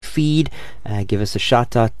feed. Give us a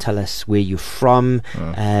shout out, tell us where you're from,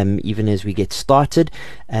 even as we get started.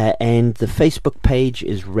 And the Facebook page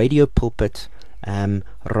is Radio Pulpit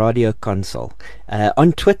Radio Console.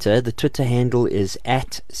 On Twitter, the Twitter handle is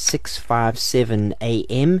at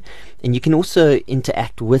 657am, and you can also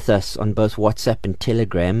interact with us on both WhatsApp and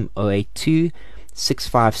Telegram, 082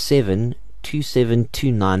 657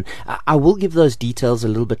 2729. I will give those details a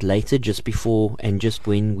little bit later, just before and just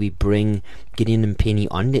when we bring Gideon and Penny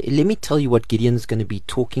on. Let me tell you what Gideon's going to be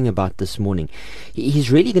talking about this morning. He's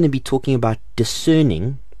really going to be talking about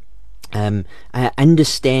discerning,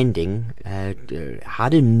 understanding, how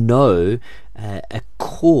to know a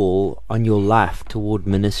call on your life toward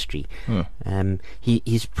ministry.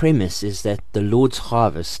 His premise is that the Lord's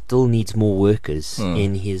harvest still needs more workers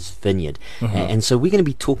in his vineyard. And so we're going to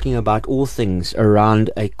be talking about all things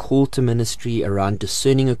around a call to ministry, around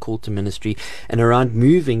discerning a call to ministry, and around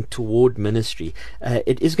moving toward ministry.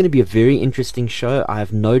 It is going to be a very interesting show. I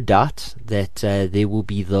have no doubt that there will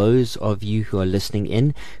be those of you who are listening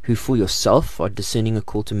in who for yourself are discerning a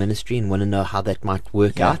call to ministry and want to know how that might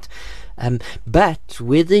work out. But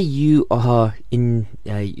whether you are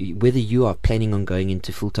planning on going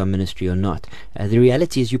into full-time ministry or not, the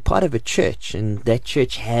reality is you're part of a church, and that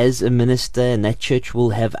church has a minister, and that church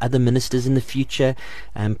will have other ministers in the future,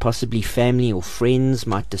 possibly family or friends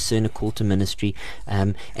might discern a call to ministry,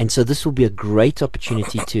 and so this will be a great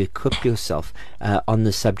opportunity to equip yourself on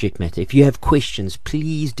the subject matter. If you have questions,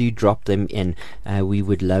 please do drop them in. We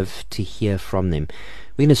would love to hear from them.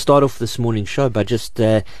 We're going to start off this morning's show by just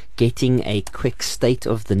getting a quick State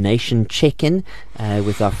of the Nation check-in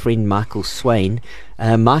with our friend Michael Swain.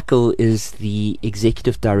 Michael is the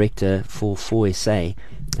Executive Director for 4SA,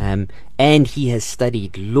 and he has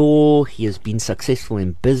studied law. He has been successful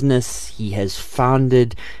in business. He has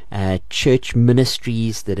founded church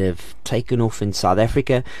ministries that have taken off in South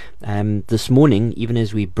Africa. This morning, even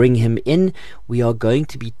as we bring him in, we are going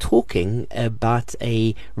to be talking about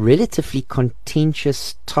a relatively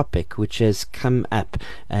contentious topic which has come up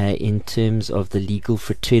in terms of the legal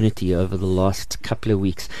fraternity over the last couple of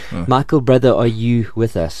weeks. Michael, brother, are you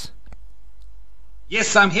with us?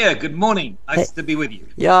 Yes, I'm here. Good morning. Nice to be with you.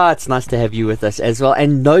 Yeah, it's nice to have you with us as well.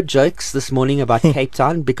 And no jokes this morning about Cape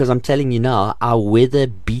Town, because I'm telling you now, our weather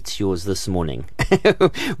beats yours this morning.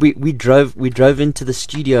 we drove into the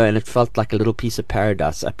studio and it felt like a little piece of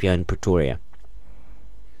paradise up here in Pretoria.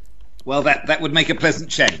 Well, that would make a pleasant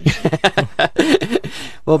change.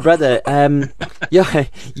 Well, brother, yeah,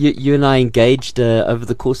 you and I engaged over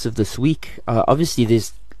the course of this week. Obviously,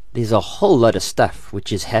 there's a whole lot of stuff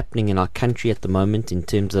which is happening in our country at the moment in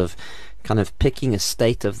terms of kind of picking a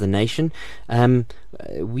state of the nation.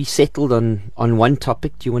 We settled on one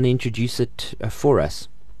topic. Do you want to introduce it for us?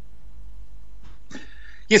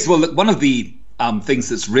 Yes, well, look, one of the things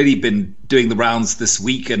that's really been doing the rounds this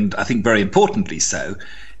week, and I think very importantly so,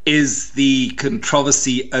 is the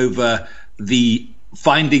controversy over the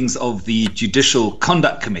findings of the Judicial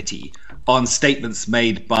Conduct Committee on statements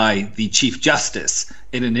made by the Chief Justice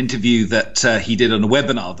in an interview that he did on a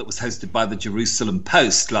webinar that was hosted by the Jerusalem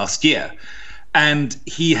Post last year. And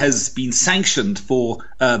he has been sanctioned for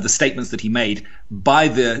the statements that he made by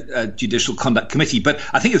the Judicial Conduct Committee. But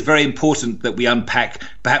I think it's very important that we unpack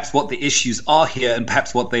perhaps what the issues are here and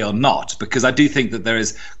perhaps what they are not, because I do think that there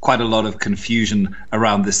is quite a lot of confusion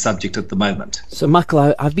around this subject at the moment. So,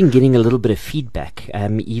 Michael, I've been getting a little bit of feedback,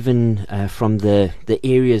 even from the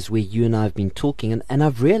areas where you and I have been talking, and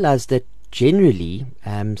I've realized that generally,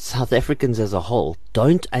 South Africans as a whole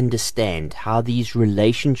don't understand how these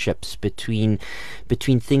relationships between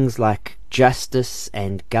things like justice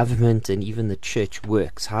and government and even the church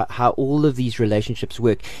works, how all of these relationships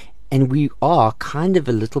work. And we are kind of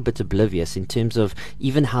a little bit oblivious in terms of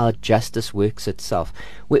even how justice works itself.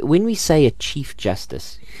 When we say a Chief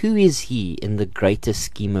Justice, who is he in the greater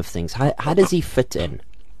scheme of things? How does he fit in?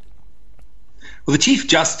 Well, the Chief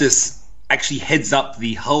Justice actually heads up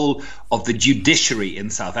the whole of the judiciary in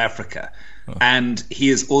South Africa. And he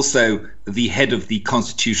is also the head of the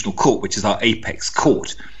Constitutional Court, which is our apex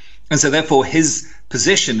court. And so therefore his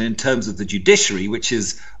position in terms of the judiciary, which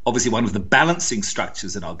is obviously one of the balancing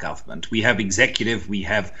structures in our government. We have executive, we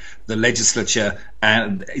have the legislature,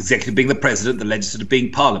 and executive being the president, the legislature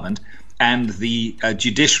being parliament, and the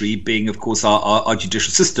judiciary being, of course, our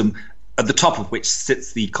judicial system, at the top of which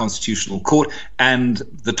sits the Constitutional Court, and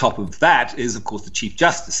the top of that is, of course, the Chief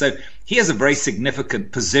Justice. So he has a very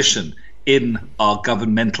significant position in our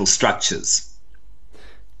governmental structures.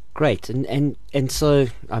 Great. And so,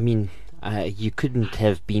 I mean, you couldn't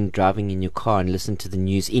have been driving in your car and listened to the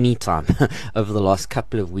news any time over the last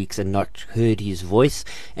couple of weeks and not heard his voice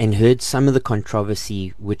and heard some of the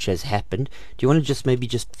controversy which has happened. Do you want to just maybe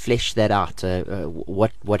just flesh that out?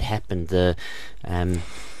 What happened? The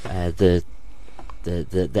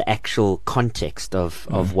actual context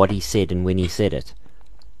of what he said and when he said it.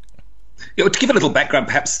 To give a little background,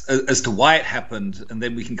 perhaps, as to why it happened, and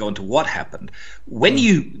then we can go into what happened. When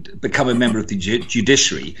you become a member of the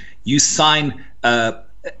judiciary, you sign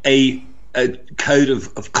a code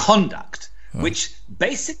of conduct, which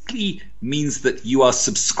basically means that you are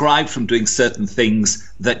subscribed from doing certain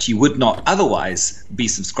things that you would not otherwise be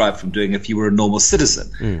subscribed from doing if you were a normal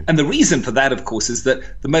citizen. And the reason for that, of course, is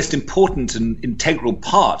that the most important and integral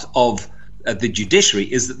part of the judiciary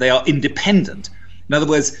is that they are independent. In other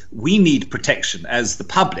words, we need protection as the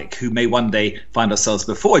public, who may one day find ourselves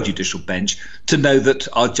before a judicial bench, to know that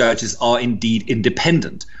our judges are indeed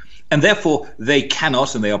independent. And therefore, they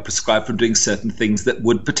cannot and they are prescribed from doing certain things that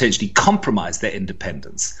would potentially compromise their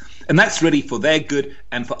independence. And that's really for their good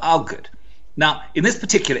and for our good. Now, in this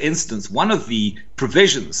particular instance, one of the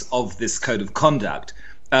provisions of this code of conduct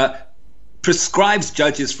prescribes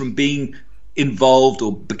judges from being involved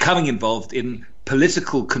or becoming involved in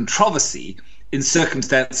political controversy in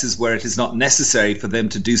circumstances where it is not necessary for them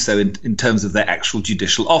to do so in terms of their actual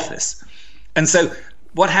judicial office. And so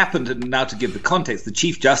what happened, and now to give the context, the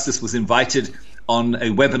Chief Justice was invited on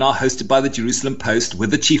a webinar hosted by the Jerusalem Post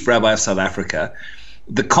with the Chief Rabbi of South Africa.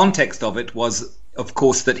 The context of it was, of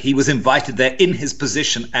course, that he was invited there in his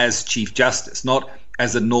position as Chief Justice, not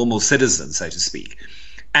as a normal citizen, so to speak.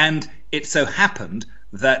 And it so happened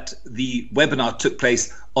that the webinar took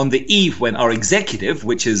place on the eve when our executive,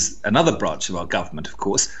 which is another branch of our government, of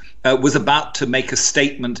course, was about to make a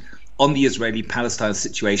statement on the Israeli-Palestine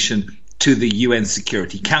situation to the UN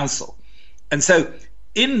Security Council. And so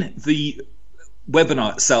in the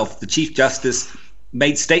webinar itself, the Chief Justice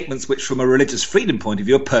made statements which, from a religious freedom point of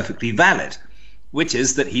view, are perfectly valid, which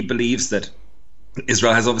is that he believes that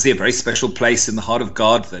Israel has obviously a very special place in the heart of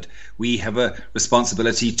God, that we have a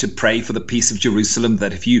responsibility to pray for the peace of Jerusalem,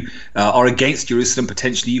 that if you are against Jerusalem,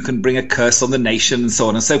 potentially you can bring a curse on the nation, and so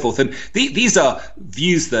on and so forth. And these are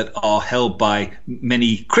views that are held by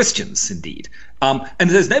many Christians, indeed. And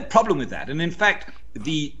there's no problem with that. And in fact,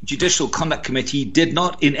 the Judicial Conduct Committee did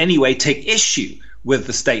not in any way take issue with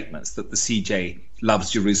the statements that the CJ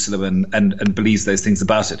loves Jerusalem and believes those things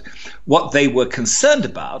about it. What they were concerned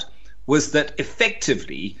about was that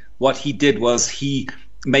effectively what he did was he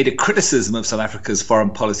made a criticism of South Africa's foreign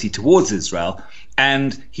policy towards Israel,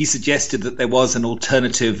 and he suggested that there was an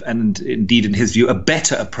alternative and indeed, in his view, a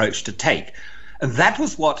better approach to take. And that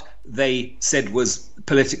was what they said was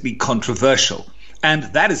politically controversial. And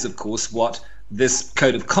that is, of course, what this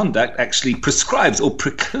code of conduct actually prescribes or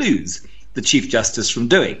precludes the Chief Justice from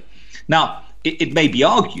doing. Now, it may be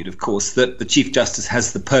argued, of course, that the Chief Justice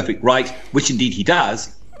has the perfect right, which indeed he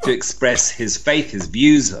does, to express his faith, his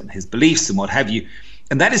views, and his beliefs and what have you.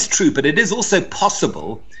 And that is true, but it is also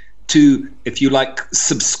possible to, if you like,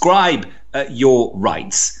 subscribe your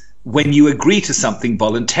rights when you agree to something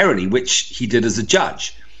voluntarily, which he did as a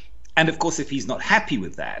judge. And of course, if he's not happy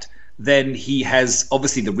with that, then he has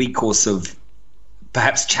obviously the recourse of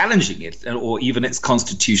perhaps challenging it or even its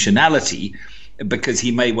constitutionality, because he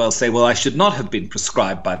may well say, well, I should not have been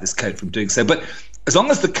prescribed by this code from doing so. But as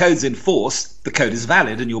long as the code's in force, the code is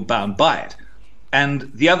valid and you're bound by it.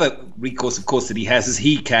 And the other recourse, of course, that he has is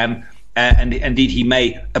he can, and indeed he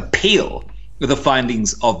may, appeal the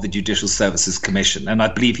findings of the Judicial Services Commission. And I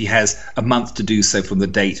believe he has a month to do so from the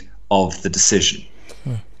date of the decision.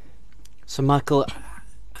 So, Michael,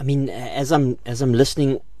 I mean, as I'm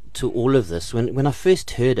listening to all of this, when I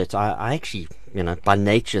first heard it, I actually, by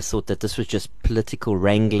nature thought that this was just political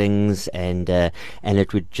wranglings and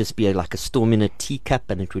it would just be like a storm in a teacup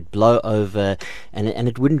and it would blow over and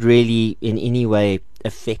it wouldn't really in any way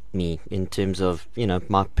affect me in terms of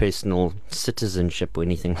my personal citizenship or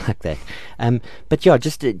anything like that. But yeah,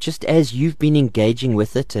 just as you've been engaging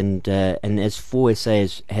with it and as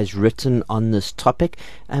 4SA has written on this topic,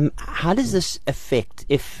 how does this affect,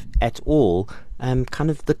 if at all, kind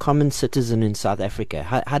of the common citizen in South Africa?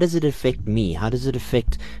 How does it affect me? How does it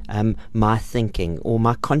affect my thinking or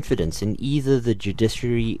my confidence in either the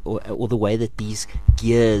judiciary or the way that these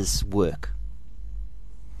gears work?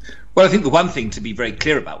 Well, I think the one thing to be very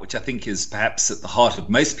clear about, which I think is perhaps at the heart of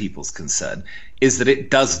most people's concern, is that it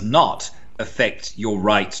does not affect your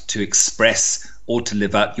right to express or to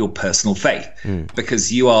live out your personal faith,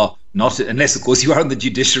 because you are not, unless of course you are in the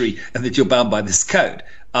judiciary and that you're bound by this code.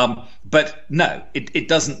 But no, it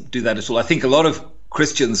doesn't do that at all. I think a lot of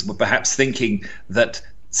Christians were perhaps thinking that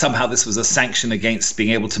somehow this was a sanction against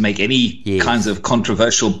being able to make any kinds of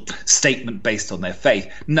controversial statement based on their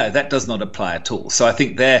faith. No, that does not apply at all. So I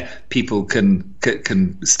think there people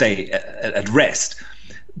can stay at rest.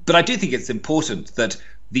 But I do think it's important that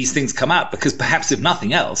these things come out, because perhaps if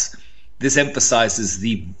nothing else, this emphasizes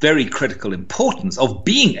the very critical importance of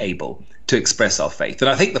being able to express our faith. And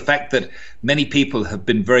I think the fact that many people have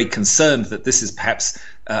been very concerned that this is perhaps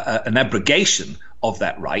an abrogation of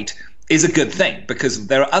that right is a good thing, because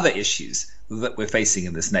there are other issues that we're facing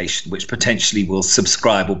in this nation which potentially will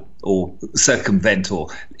subscribe or circumvent or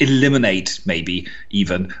eliminate maybe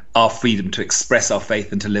even our freedom to express our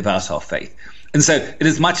faith and to live out our faith. And so, in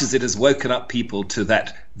as much as it has woken up people to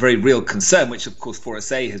that very real concern, which of course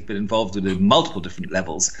 4SA has been involved in multiple different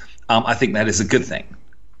levels, I think that is a good thing.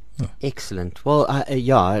 Excellent. Well,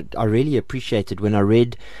 I really appreciated when I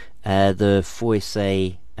read the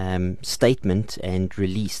 4SA statement and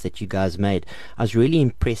release that you guys made. I was really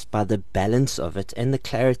impressed by the balance of it and the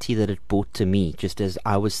clarity that it brought to me, just as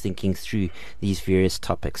I was thinking through these various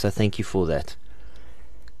topics. So thank you for that.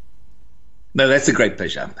 No, that's a great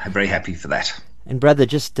pleasure. I'm very happy for that. And brother,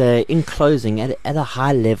 just in closing, at a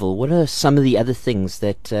high level, what are some of the other things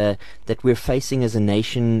that we're facing as a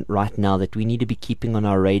nation right now that we need to be keeping on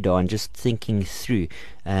our radar and just thinking through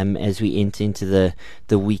as we enter into the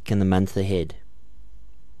week and the month ahead?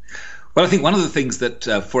 Well, I think one of the things that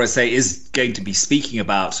 4SA is going to be speaking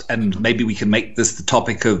about, and maybe we can make this the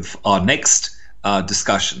topic of our next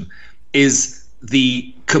discussion, is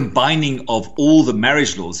the combining of all the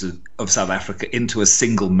marriage laws of South Africa into a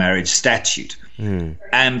single marriage statute.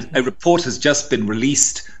 And a report has just been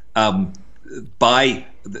released by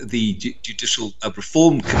the Judicial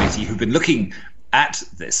Reform Committee, who've been looking at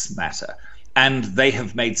this matter, and they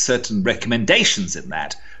have made certain recommendations in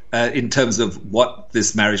that in terms of what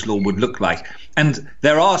this marriage law would look like. And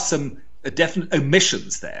there are some definite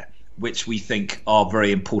omissions there which we think are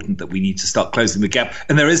very important, that we need to start closing the gap.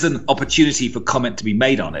 And there is an opportunity for comment to be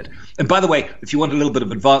made on it. And by the way, if you want a little bit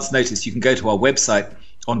of advance notice, you can go to our website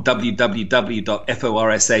on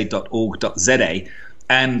www.forsa.org.za.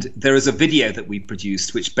 And there is a video that we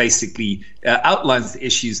produced which basically outlines the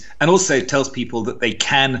issues and also tells people that they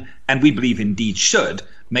can, and we believe indeed should,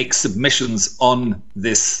 make submissions on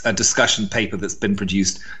this discussion paper that's been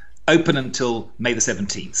produced, open until May the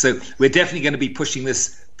 17th. So we're definitely going to be pushing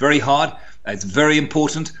this very hard. It's very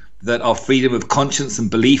important that our freedom of conscience and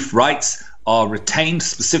belief rights are retained,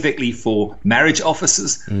 specifically for marriage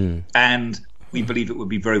officers. And we believe it would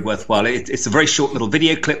be very worthwhile. It's a very short little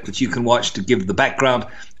video clip that you can watch to give the background,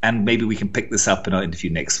 and maybe we can pick this up in our interview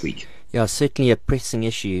next week. Yeah, certainly a pressing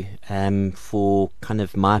issue for kind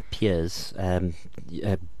of my peers,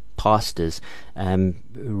 pastors,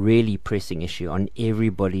 really pressing issue on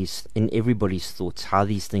everybody's thoughts, how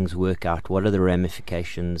these things work out, what are the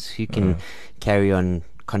ramifications, who can carry on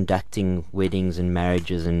conducting weddings and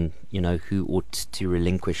marriages, and who ought to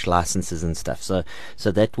relinquish licenses and stuff. So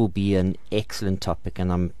that will be an excellent topic,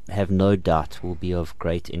 and I have no doubt will be of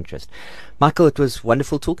great interest. Michael, it was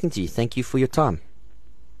wonderful talking to you. Thank you for your time.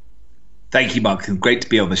 Thank you, Mark. Great to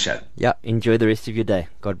be on the show. Yeah, enjoy the rest of your day.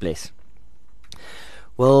 God bless.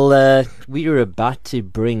 Well, we were about to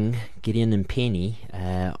bring Gideon and Penny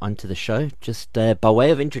onto the show, just by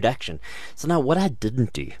way of introduction. So now what I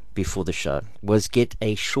didn't do before the show was get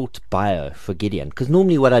a short bio for Gideon, because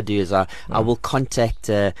normally what I do is I will contact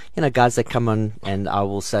guys that come on, and I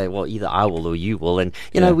will say, well, either I will or you will, and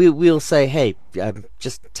we'll say, hey,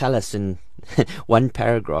 just tell us in one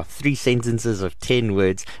paragraph, 3 sentences of 10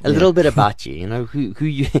 words, a little bit about you, who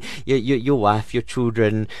you, your wife, your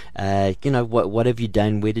children, what have you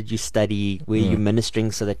done, where did you study, where are you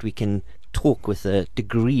ministering, so that we can talk with a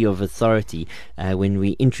degree of authority when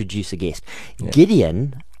we introduce a guest.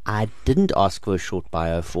 Gideon, I didn't ask for a short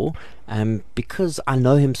bio for, because I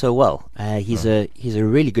know him so well. He's a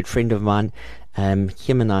really good friend of mine.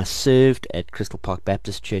 Him and I served at Crystal Park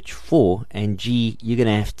Baptist Church 4, and you're going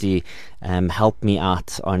to have to help me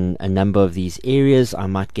out on a number of these areas. I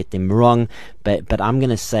might get them wrong, but I'm going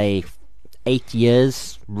to say 8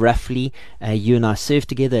 years roughly. You and I served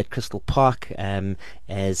together at Crystal Park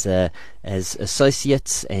as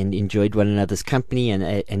associates, and enjoyed one another's company,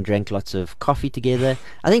 and drank lots of coffee together.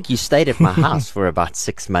 I think you stayed at my house for about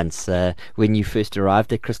 6 months when you first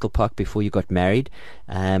arrived at Crystal Park before you got married.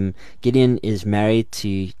 Gideon is married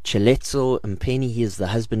to Chiletso Mpeni. He is the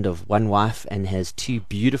husband of one wife and has 2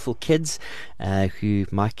 beautiful kids who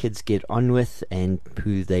my kids get on with and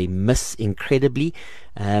who they miss incredibly.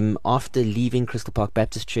 After leaving Crystal Park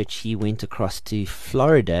Baptist Church, he went across to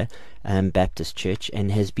Florida Baptist Church,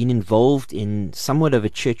 and has been involved in somewhat of a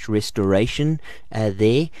church restoration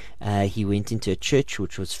there. He went into a church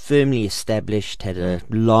which was firmly established, had a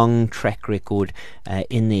long track record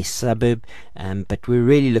in their suburb, but we're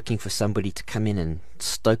really looking for somebody to come in and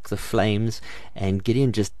stoke the flames, and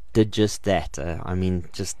Gideon did just that. I mean,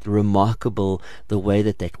 just remarkable the way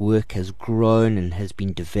that work has grown and has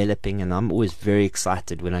been developing, and I'm always very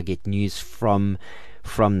excited when I get news from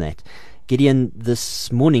that. Gideon,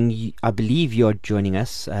 this morning I believe you're joining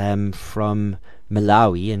us from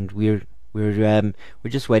Malawi, and we're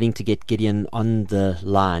just waiting to get Gideon on the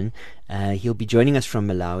line. He'll be joining us from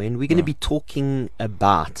Malawi, and we're going to be talking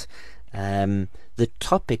about the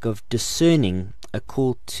topic of discerning a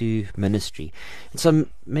call to ministry. And so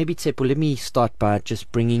maybe, Tsepo, let me start by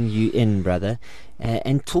just bringing you in, brother,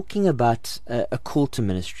 and talking about a call to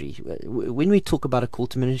ministry. When we talk about a call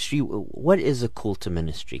to ministry, what is a call to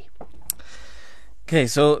ministry? Okay,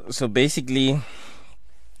 so basically,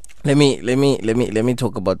 let me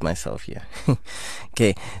talk about myself here.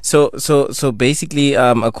 Okay, so basically,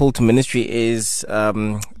 a call to ministry is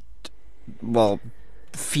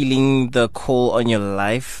feeling the call on your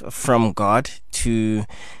life from God to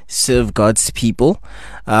serve God's people,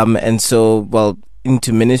 and so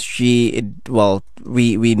into ministry.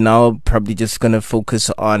 We now probably just gonna focus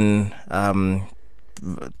on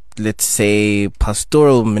let's say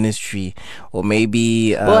pastoral ministry, or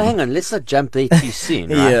maybe well, hang on, let's not jump there too soon,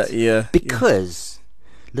 right? yeah Because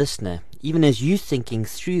listener, even as you thinking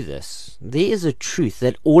through this, there is a truth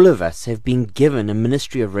that all of us have been given a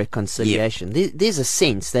ministry of reconciliation. There's a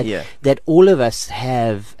sense that all of us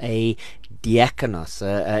have a diakonos,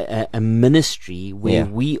 a ministry where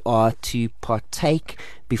we are to partake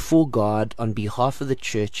before God on behalf of the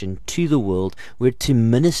church and to the world. We're to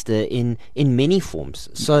minister in many forms.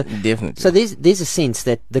 So definitely. So there's a sense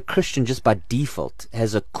that the Christian just by default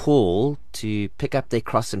has a call to pick up their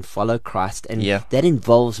cross and follow Christ, and that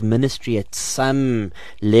involves ministry at some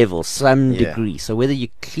level, some degree. So whether you're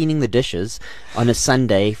cleaning the dishes on a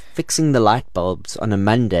Sunday, fixing the light bulbs on a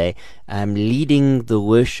Monday, leading the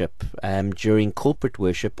worship during corporate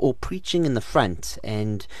worship, or preaching in the front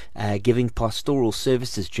and giving pastoral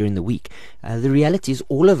services during the week, the reality is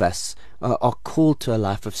all of us are called to a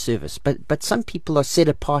life of service, but some people are set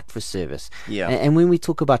apart for service. And when we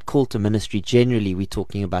talk about call to ministry, generally we're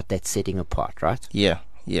talking about that setting apart, right?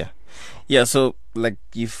 So like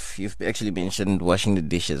you've actually mentioned washing the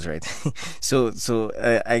dishes, right? so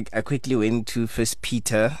I quickly went to First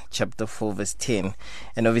Peter chapter 4 verse 10,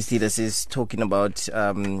 and obviously this is talking about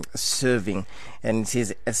serving, and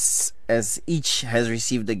it says, as each has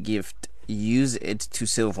received a gift, use it to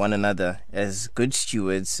serve one another as good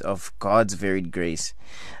stewards of God's varied grace.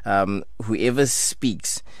 Whoever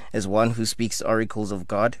speaks as one who speaks oracles of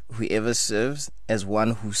God, whoever serves as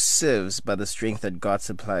one who serves by the strength that God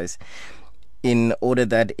supplies, in order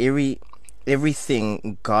that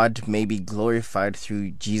everything God may be glorified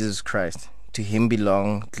through Jesus Christ. To him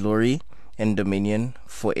belong glory and dominion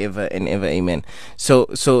forever and ever. Amen. So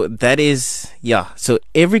that is, so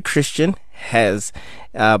every Christian has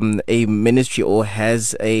a ministry or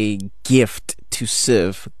has a gift to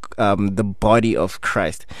serve the body of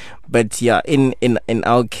Christ. But in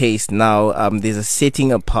our case now, there's a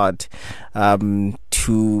setting apart to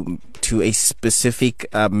a specific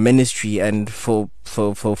ministry, and for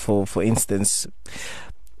instance,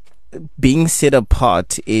 being set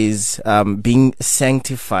apart is being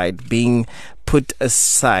sanctified, being put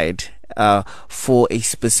aside for a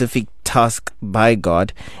specific task by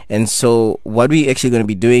God. And so what we're actually going to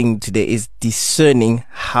be doing today is discerning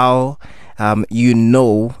how you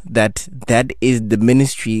know that is the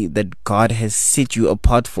ministry that God has set you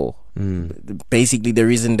apart for. Basically the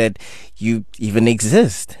reason that you even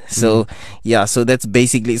exist. So so that's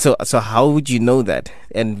basically, so how would you know that?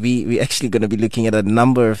 And we actually going to be looking at a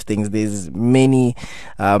number of things. There's many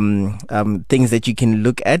things that you can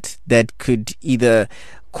look at that could either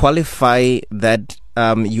qualify that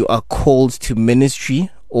you are called to ministry,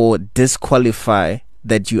 or disqualify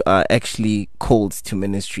that you are actually called to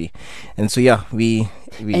ministry. And so we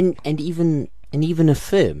and even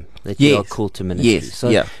affirm that you are called to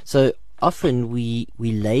ministry. So often we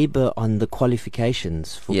labor on the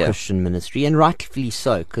qualifications for Christian ministry, and rightfully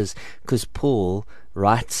so, because Paul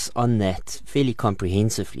writes on that fairly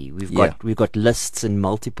comprehensively. We've got lists in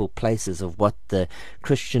multiple places of what the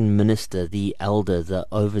Christian minister, the elder, the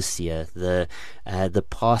overseer, the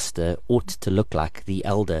pastor ought to look like, the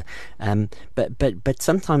elder. But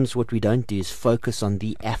sometimes what we don't do is focus on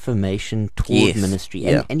the affirmation toward ministry,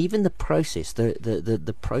 and even the process,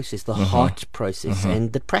 the process, the heart process,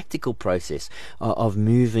 and the practical process of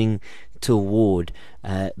moving toward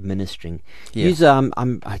ministering. Yeah.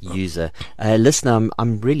 Listener,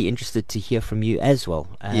 I'm really interested to hear from you as well.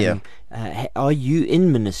 Are you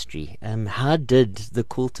in ministry? How did the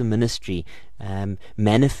call to ministry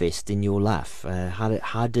manifest in your life?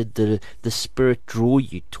 How did the Spirit draw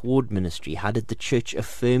you toward ministry? How did the church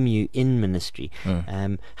affirm you in ministry?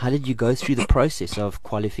 How did you go through the process of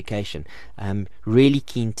qualification? Really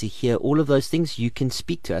keen to hear all of those things. You can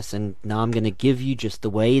speak to us, and now I'm going to give you just the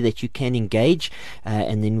way that you can engage,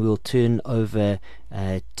 and then we'll turn over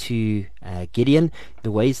to Gideon.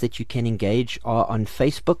 The ways that you can engage are on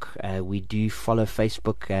Facebook. We do follow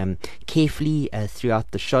Facebook carefully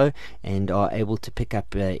throughout the show, and are able to pick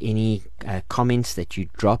up any comments that you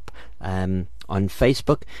drop on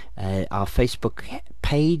Facebook. Our Facebook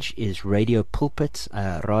page is Radio Pulpit,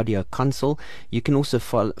 Radio Console. You can also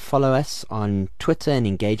follow us on Twitter and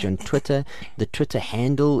engage on Twitter. The Twitter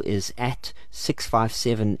handle is at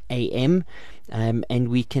 657am. And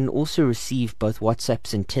we can also receive both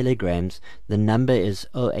WhatsApps and Telegrams. The number is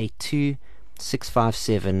 082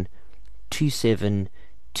 657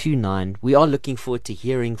 2729. We are looking forward to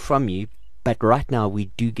hearing from you, but right now we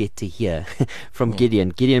do get to hear from Gideon.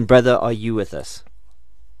 Gideon, brother, are you with us?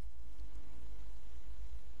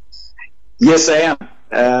 Yes, I am.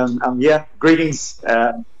 I'm here. Greetings.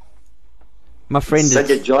 My friend, it's such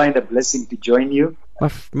a joy and a blessing to join you.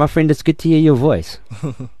 My friend, it's good to hear your voice.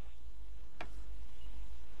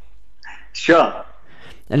 Sure.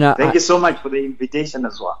 And Thank you so much for the invitation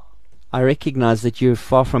as well. I recognize that you're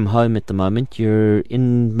far from home at the moment. You're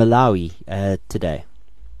in Malawi today.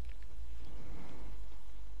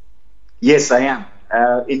 Yes, I am.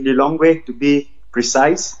 In Lilongwe, to be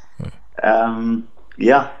precise.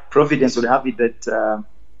 Providence would have it that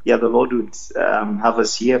the Lord would have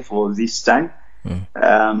us here for this time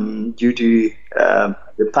due to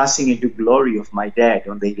the passing into glory of my dad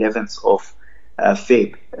on the 11th of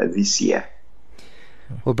Feb this year.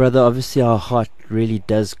 Well, brother, obviously our heart really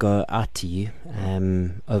does go out to you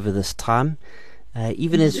over this time.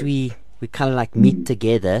 Even as we kind of like meet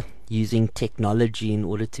together using technology in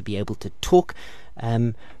order to be able to talk.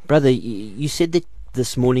 Brother, you said that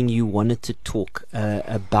this morning you wanted to talk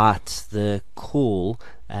about the call,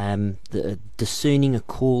 the discerning a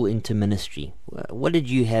call into ministry. What did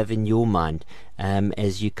you have in your mind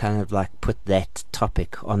as you kind of like put that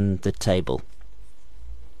topic on the table?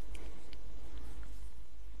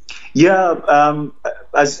 Yeah,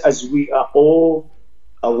 as we are all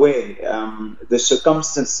aware, the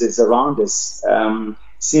circumstances around us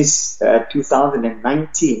since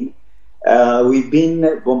 2019, we've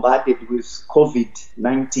been bombarded with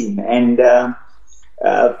COVID-19, and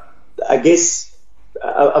I guess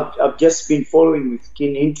I've just been following with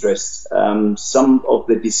keen interest some of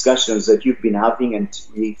the discussions that you've been having, and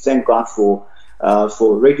we thank God for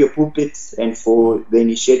Radio Pulpit and for the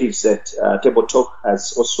initiatives that Table Talk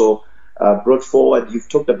has also brought forward. You've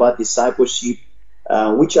talked about discipleship,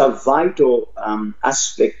 which are vital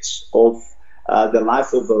aspects of the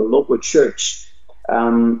life of a local church.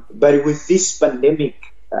 But with this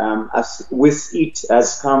pandemic, with it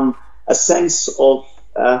has come a sense of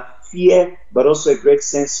fear, but also a great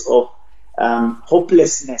sense of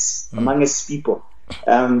hopelessness among us people.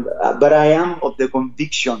 But I am of the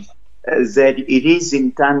conviction that it is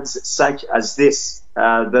in times such as this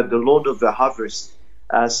that the Lord of the harvest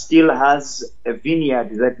still has a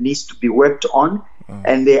vineyard that needs to be worked on,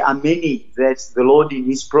 and there are many that the Lord in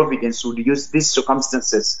His providence would use these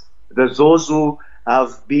circumstances. There's those who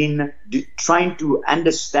have been trying to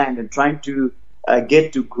understand and trying to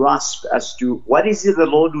get to grasp as to what is it the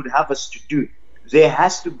Lord would have us to do. There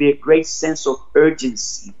has to be a great sense of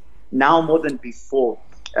urgency now more than before,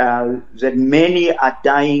 that many are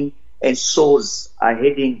dying and souls are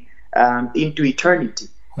heading into eternity.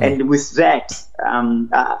 And with that,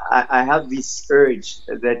 I have this urge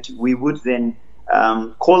that we would then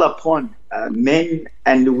call upon men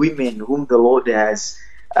and women whom the Lord has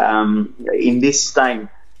in this time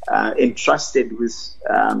entrusted with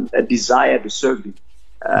a desire to serve Him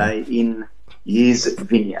in His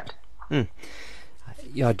vineyard.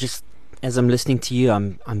 Yeah, just as I'm listening to you,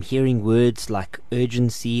 I'm hearing words like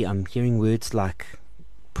urgency. I'm hearing words like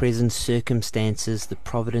present circumstances, the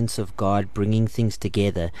providence of God bringing things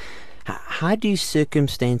together. How do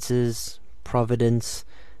circumstances, providence,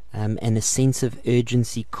 and a sense of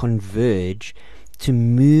urgency converge to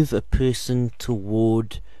move a person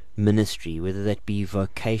toward ministry, whether that be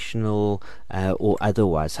vocational or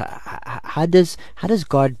otherwise? How does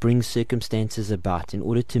God bring circumstances about in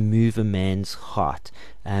order to move a man's heart,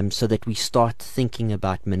 so that we start thinking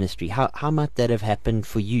about ministry? How might that have happened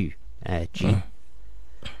for you, G?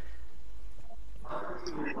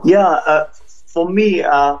 Yeah, for me,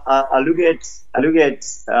 I look at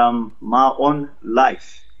my own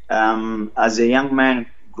life as a young man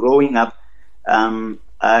growing up.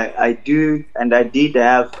 I do and I did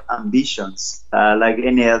have ambitions like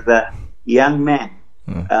any other young man.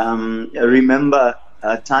 I remember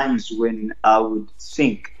times when I would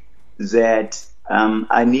think that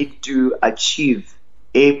I need to achieve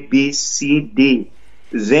A, B, C, D.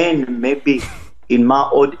 Then maybe in my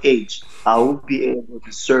old age, I will be able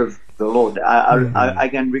to serve the Lord. I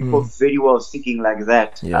can recall very well thinking like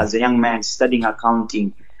that as a young man, studying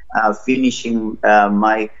accounting, finishing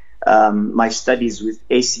my studies with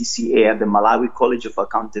ACCA at the Malawi College of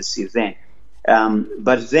Accountancy then.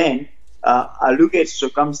 But then I look at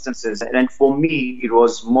circumstances, and for me, it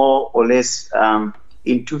was more or less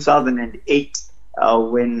in 2008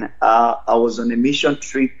 when I was on a mission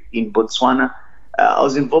trip in Botswana. I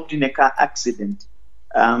was involved in a car accident,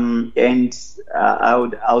 and I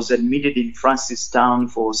was admitted in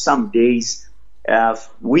Francistown for some days,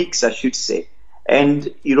 weeks, I should say.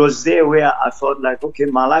 And it was there where I felt like, okay,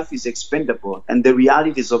 my life is expendable, and the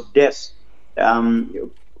realities of death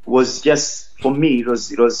was just, for me, it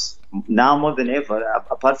was now more than ever,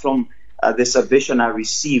 apart from the salvation I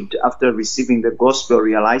received after receiving the gospel,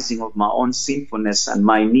 realizing of my own sinfulness and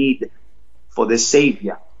my need for the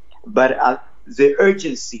Savior. But the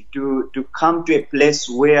urgency to come to a place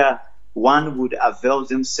where one would avail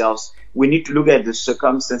themselves, we need to look at the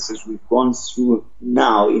circumstances we've gone through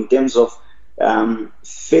now in terms of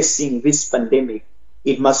facing this pandemic.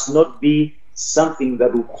 It must not be something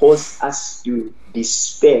that will cause us to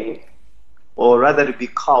despair, or rather to be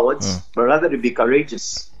cowards, but rather to be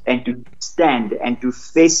courageous and to stand and to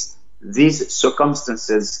face these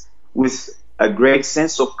circumstances with a great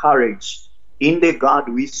sense of courage in the God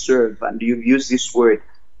we serve, and you use this word,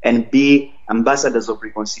 and be ambassadors of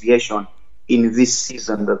reconciliation in this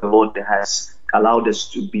season that the Lord has allowed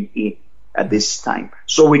us to be in at this time.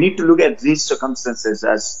 So we need to look at these circumstances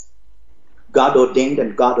as God ordained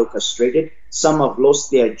and God orchestrated. Some have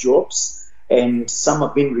lost their jobs and some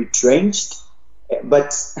have been retrenched,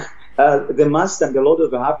 but the Master and the Lord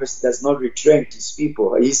of the harvest does not retrench his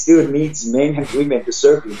people. He still needs men and women to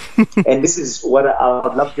serve him. And this is what I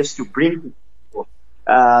would love just to bring people,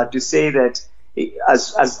 to say that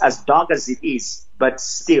as dark as it is, but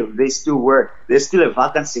still, they still work. There's still a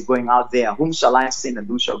vacancy going out there. Whom shall I send, and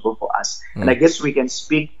who shall go for us? And I guess we can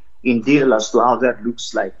speak in detail as to how that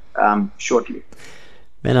looks like shortly.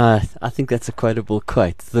 Man, I think that's a quotable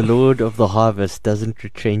quote. The Lord of the harvest doesn't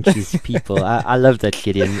retrench his people. I love that,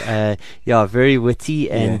 Gideon. Yeah, very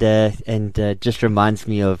witty and just reminds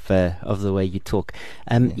me of the way you talk.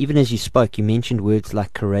 Even as you spoke, you mentioned words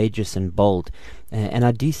like courageous and bold. And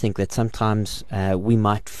I do think that sometimes we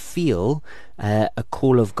might feel a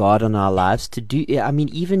call of God on our lives to do,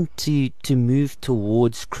 even to move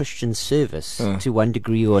towards Christian service to one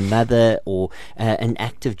degree or another, or an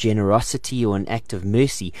act of generosity or an act of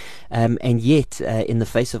mercy. And yet, in the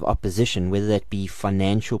face of opposition, whether that be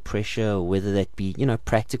financial pressure or whether that be,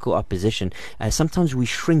 practical opposition, sometimes we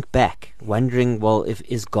shrink back, wondering, well,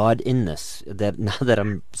 is God in this? That now that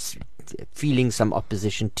I'm feeling some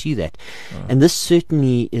opposition to that. And this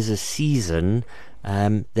certainly is a season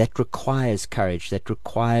that requires courage, that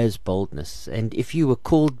requires boldness. And if you were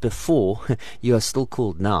called before, you are still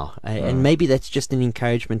called now. And maybe that's just an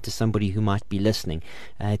encouragement to somebody who might be listening,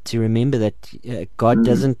 to remember that God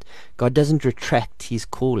doesn't retract his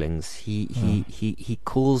callings. He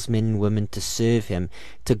calls men and women to serve him,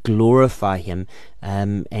 to glorify him,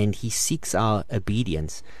 and he seeks our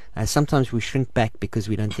obedience. Sometimes we shrink back because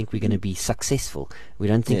we don't think we're going to be successful. We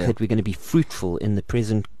don't think that we're going to be fruitful in the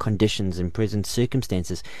present conditions and present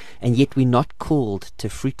circumstances. And yet we're not called to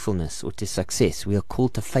fruitfulness or to success. We are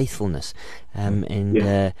called to faithfulness. And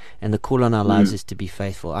the call on our lives is to be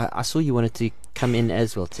faithful. I saw you wanted to come in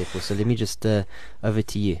as well, Tshepo, so let me just over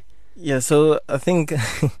to you. Yeah, so I think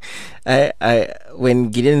I when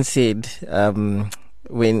Gideon said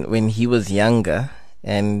when he was younger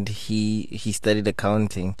and he studied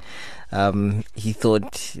accounting, he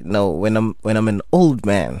thought, no, when I'm an old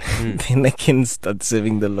man, then I can start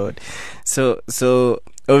serving the Lord. So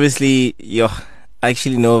obviously, I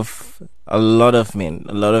actually know of a lot of men,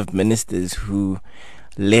 a lot of ministers who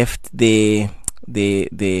left their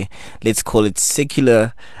let's call it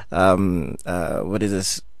secular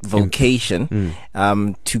vocation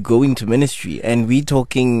to go into ministry. And we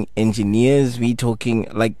talking engineers, we talking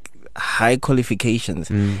like high qualifications,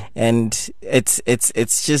 and it's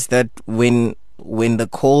just that when the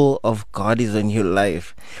call of God is on your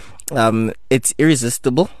life, it's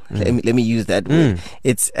irresistible. Let me use that word.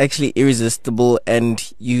 It's actually irresistible, and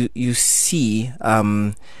you see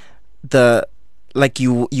the like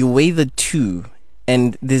you weigh the two,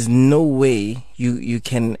 and there's no way you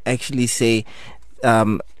can actually say,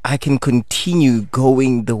 I can continue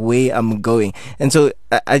going the way I'm going. And so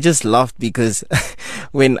I just laughed because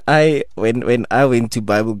when I went to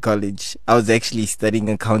Bible college, I was actually studying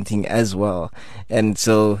accounting as well. And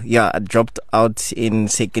so I dropped out in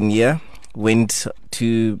second year, went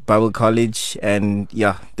to Bible college, and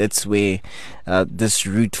that's where this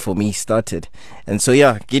route for me started. And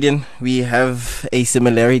so Gideon, we have a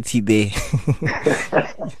similarity there.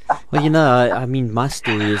 Well, I mean, my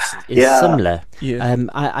story is similar.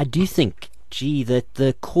 I do think, that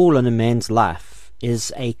the call on a man's life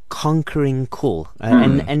is a conquering call,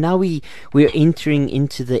 and now we're entering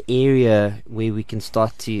into the area where we can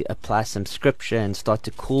start to apply some scripture and start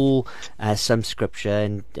to call some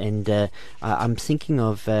scripture, and I'm thinking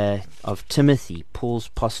of Timothy, Paul's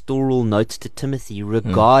pastoral notes to Timothy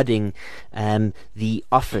regarding the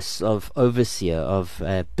office of overseer, of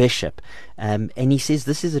bishop. And he says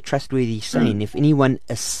this is a trustworthy saying: if anyone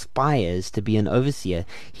aspires to be an overseer,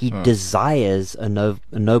 he desires a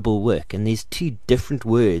noble work. And there's two different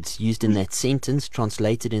words used in that sentence,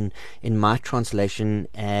 translated in my translation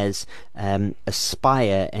as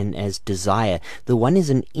aspire and as desire. The one is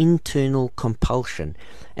an internal compulsion,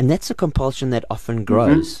 and that's a compulsion that often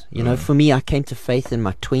grows. For me, I came to faith in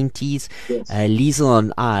my 20s. Yes. Liesl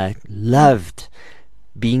and I loved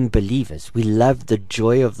being believers. We loved the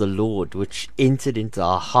joy of the Lord, which entered into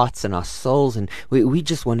our hearts and our souls, and we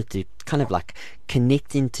just wanted to kind of like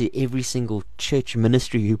connect into every single church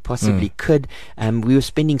ministry you possibly could. We were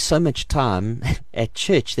spending so much time at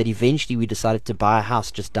church that eventually we decided to buy a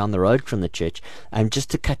house just down the road from the church, just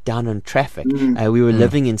to cut down on traffic. We were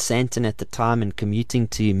living in Sandton at the time and commuting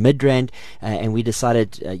to Midrand, and we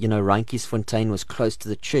decided, Randkiesfontein was close to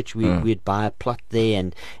the church. We'd buy a plot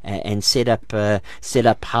there and set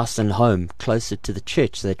up house and home closer to the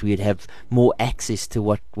church, so that we'd have more access to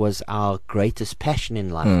what was our greatest passion in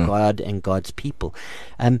life, God and God's people.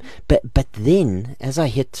 But then, as I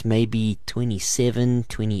hit maybe 27,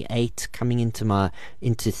 28, coming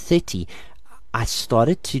into 30, I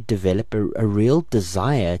started to develop a real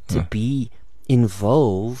desire to be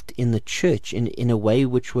involved in the church in a way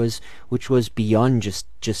which was beyond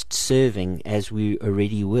just serving as we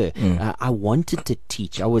already were. I wanted to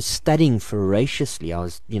teach. I was studying voraciously. I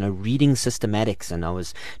was reading systematics, and I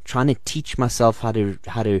was trying to teach myself how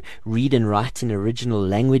to read and write in original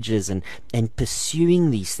languages, and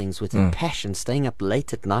pursuing these things with passion, staying up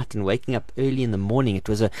late at night and waking up early in the morning. It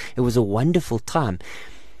was a wonderful time.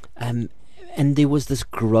 And there was this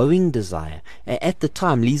growing desire. At the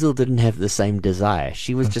time, Liesl didn't have the same desire.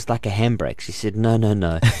 She was just like a handbrake. She said, no.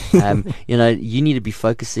 You need to be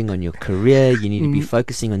focusing on your career. You need to be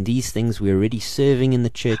focusing on these things. We're already serving in the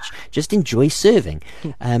church. Just enjoy serving.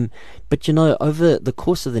 But over the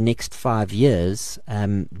course of the next 5 years,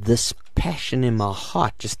 this passion in my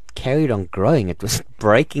heart just carried on growing. It was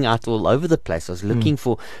breaking out all over the place. I was looking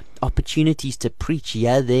for opportunities to preach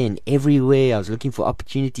here, there, and everywhere. I was looking for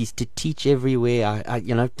opportunities to teach everywhere. I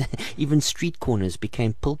even street corners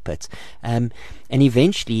became pulpits. And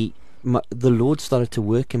eventually, the Lord started to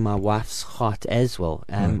work in my wife's heart as well.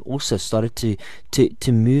 Also started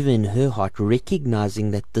to move in her heart,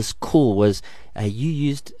 recognizing that this call was,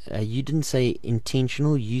 you didn't say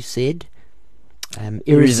intentional, you said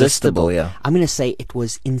irresistible. I'm going to say it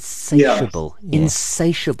was insatiable.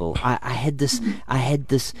 Insatiable. I had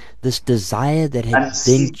this desire that had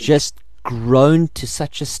then just grown to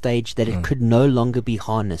such a stage that it could no longer be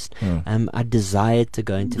harnessed. I desired to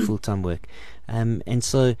go into full-time work, and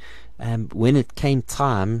so when it came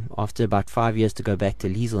time, after about 5 years, to go back to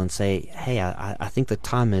Liesl and say, hey, I think the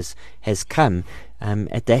time has come.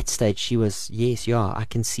 At that stage, she was, yes, I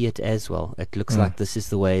can see it as well. It looks like this is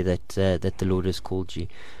the way that the Lord has called you.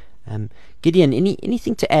 Gideon,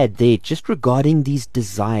 anything to add there, just regarding these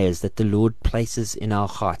desires that the Lord places in our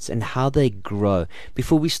hearts and how they grow,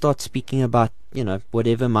 before we start speaking about,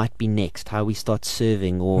 whatever might be next, how we start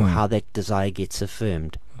serving, or how that desire gets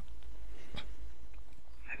affirmed?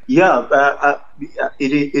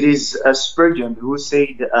 It is Spurgeon who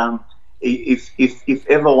said, if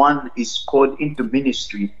ever one is called into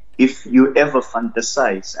ministry, if you ever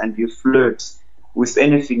fantasize and you flirt with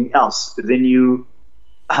anything else, then you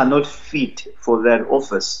are not fit for that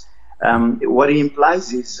office. What he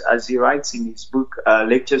implies is, as he writes in his book,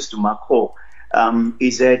 Lectures to Mako,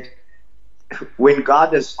 is that when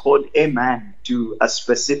God has called a man to a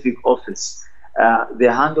specific office,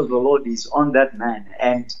 the hand of the Lord is on that man.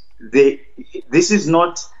 And this is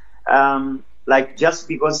not like just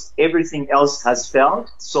because everything else has failed,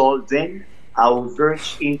 so then I will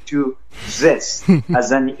verge into this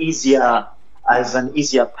as an easier as an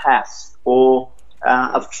easier path, or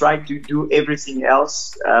I've tried to do everything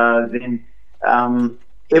else, then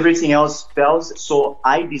everything else fails. So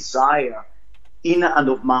I desire, in and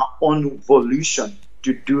of my own volition,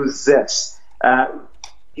 to do this.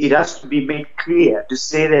 It has to be made clear to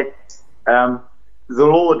say that the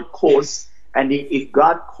Lord calls, and if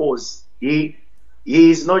God calls, He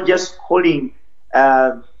is not just calling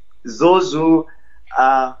those who,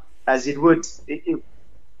 as it would,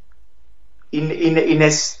 in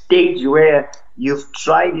a stage where you've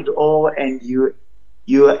tried it all and you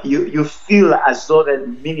feel as though that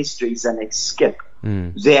ministry is an escape.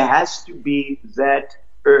 There has to be that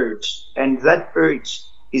urge, and that urge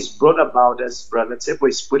is brought about, as Brother Tsepo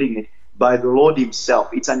is putting it, by the Lord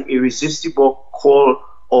Himself. It's an irresistible call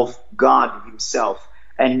of God Himself,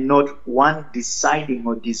 and not one deciding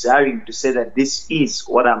or desiring to say that this is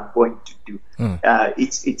what I'm going to do.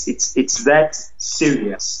 It's that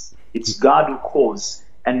serious. It's God who calls,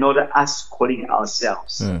 and not us calling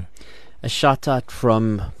ourselves. A shout out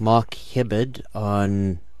from Mark Hibbard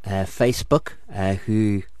on Facebook,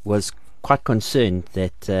 who was quite concerned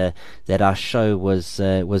that our show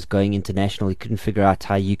was going international. He couldn't figure out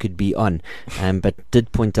how you could be on, but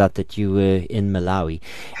did point out that you were in Malawi.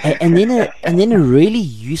 And then a really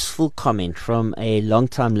useful comment from a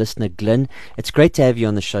long-time listener, Glenn. It's great to have you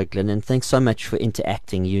on the show, Glenn, and thanks so much for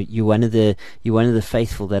interacting. You're one of the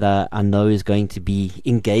faithful that I know is going to be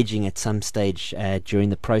engaging at some stage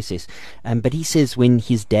during the process. But he says when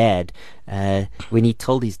his dad, when he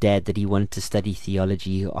told his dad that he wanted to study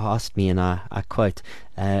theology, he asked me, and I quote,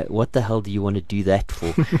 what the hell do you want to do that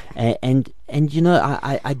for? And you know,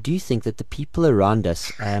 I do think that the people around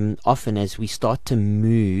us, often as we start to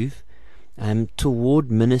move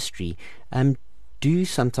toward ministry, do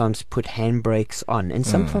sometimes put handbrakes on, and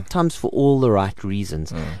sometimes for all the right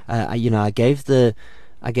reasons. You know, I gave the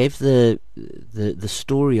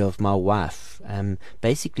story of my wife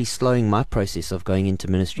basically slowing my process of going into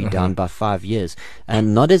ministry down by 5 years,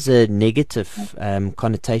 and not as a negative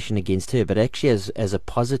connotation against her, but actually as a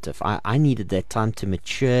positive. I needed that time to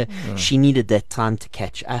mature. She needed that time to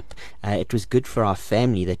catch up. It was good for our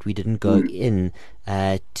family that we didn't go in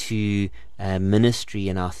to ministry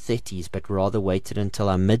in our 30s, but rather waited until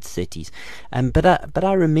our mid-30s. But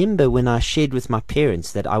I remember when I shared with my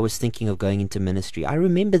parents that I was thinking of going into ministry, I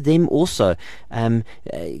remember them also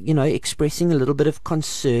you know, expressing a little bit of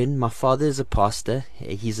concern. My father is a pastor.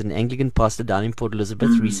 He's an Anglican pastor down in Port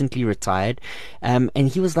Elizabeth, recently retired, and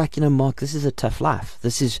he was like, you know, Mark, this is a tough life.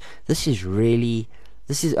 This is really,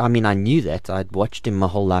 I mean, I knew that. I'd watched him my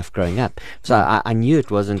whole life growing up, so I knew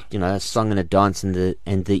it wasn't, you know, a song and a dance and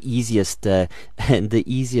the easiest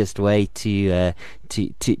way to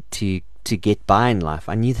get by in life.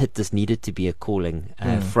 I knew that this needed to be a calling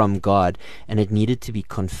from God, and it needed to be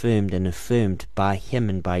confirmed and affirmed by Him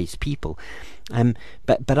and by His people.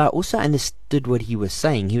 But I also understood what he was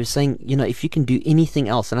saying. He was saying, you know, if you can do anything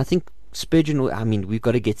else, and I think Spurgeon, I mean, we've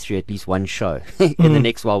got to get through at least one show in the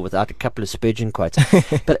next while without a couple of Spurgeon quotes.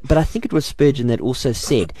 but I think it was Spurgeon that also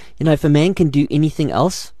said, you know, if a man can do anything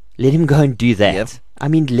else, let him go and do that. Yep. I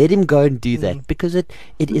mean, let him go and do that, because it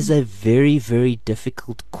is a very, very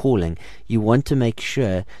difficult calling. You want to make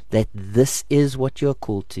sure that this is what you're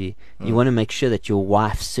called to. You want to make sure that your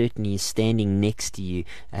wife certainly is standing next to you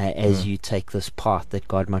as you take this path, that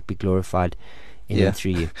God might be glorified in and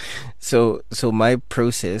through you. So my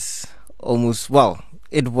process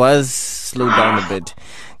it was slowed down a bit,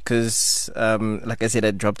 because like I said, I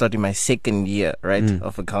dropped out in my second year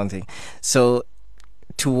of accounting. So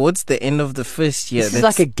towards the end of the first year, this is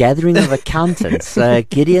like a gathering of accountants.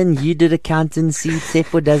 Gideon, you did accountancy.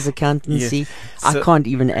 Tsepo does accountancy. So, I can't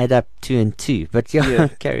even add up 2 and 2. But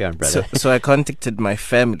carry on, brother. So I contacted my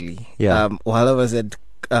family while I was at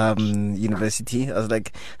university. I was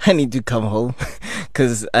like, I need to come home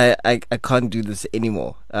because I can't do this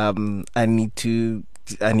anymore. I need to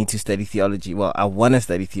study theology. Well, I want to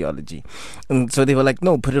study theology. And so they were like,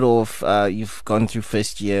 no, put it off. You've gone through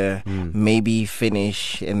first year, maybe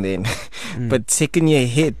finish, and then but second year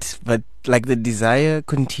hit, but like the desire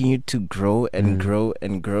continued to grow and grow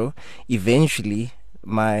and grow. Eventually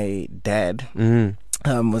my dad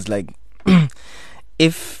was like,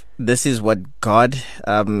 if this is what God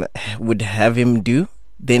would have him do,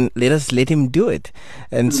 then let him do it.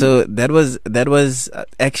 And so that was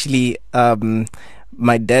actually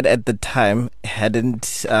my dad at the time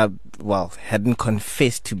hadn't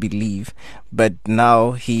confessed to believe, but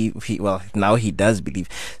now he does believe.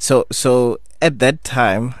 So at that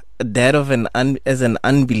time, dad of as an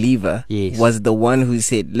unbeliever, Yes. was the one who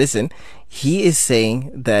said, listen, he is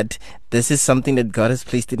saying that this is something that God has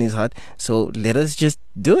placed in his heart, so let us just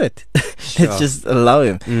do it. Sure. Let's just allow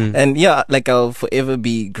him. Mm. And yeah, like I'll forever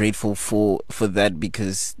be grateful for that,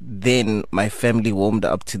 because then my family warmed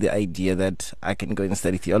up to the idea that I can go and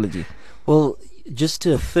study theology. Well, just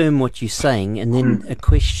to affirm what you're saying, and then a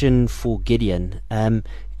question for Gideon.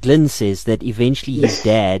 Glyn says that eventually his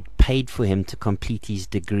dad paid for him to complete his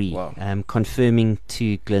degree, Wow. confirming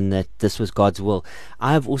to Glyn that this was God's will.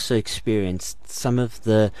 I've also experienced some of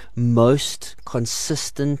the most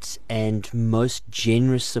consistent and most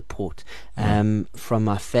generous support from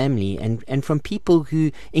my family and from people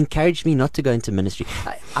who encouraged me not to go into ministry.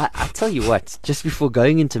 I tell you what, just before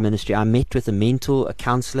going into ministry, I met with a mentor, a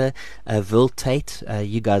counselor, Vil Tate.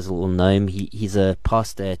 You guys will all know him. He's a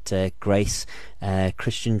pastor at Grace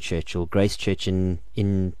Christian Church, or Grace Church in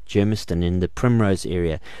Germiston, in the Primrose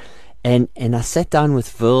area. And I sat down with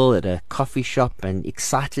Vil at a coffee shop and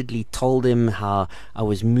excitedly told him how I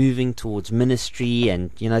was moving towards ministry,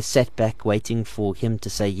 and sat back waiting for him to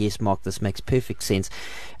say, yes, Mark, this makes perfect sense.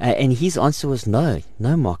 And his answer was, no,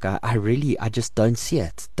 Mark, I just don't see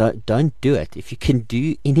it. Don't do it. If you can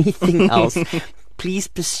do anything else, please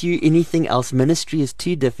pursue anything else. Ministry is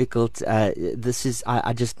too difficult. I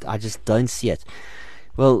just don't see it.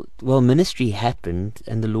 Well, ministry happened,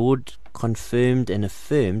 and the Lord confirmed and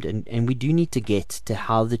affirmed, and we do need to get to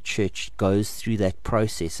how the church goes through that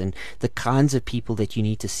process and the kinds of people that you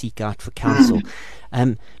need to seek out for counsel.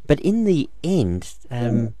 But in the end,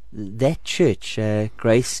 that church,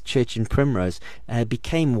 Grace Church in Primrose,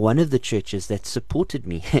 became one of the churches that supported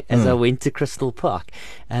me as I went to Crystal Park.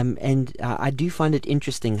 And I do find it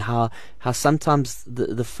interesting how sometimes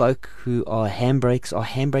the folk who are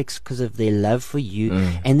handbrakes because of their love for you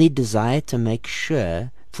and their desire to make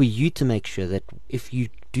sure, for you to make sure that if you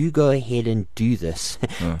do go ahead and do this,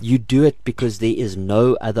 you do it because there is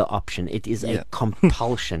no other option. It is a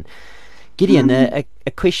compulsion. Gideon, a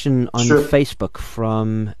question on Facebook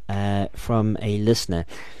from a listener.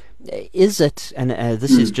 Is it, and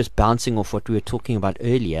this is just bouncing off what we were talking about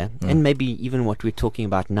earlier, and maybe even what we're talking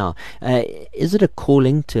about now, is it a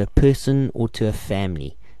calling to a person or to a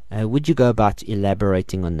family? Would you go about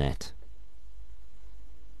elaborating on that?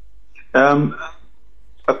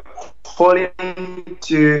 According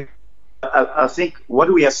to, I think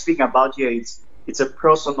what we are speaking about here is it's a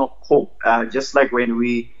personal call. Just like when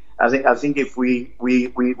I think if we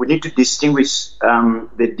need to distinguish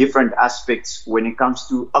the different aspects when it comes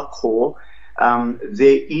to a call.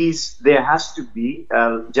 There has to be,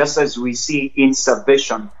 just as we see in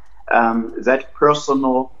salvation, that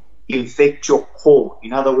personal effectual call.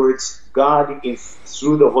 In other words, God is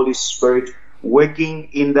through the Holy Spirit working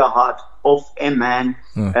in the heart of a man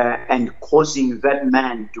and causing that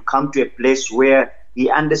man to come to a place where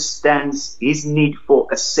he understands his need for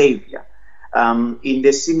a savior. In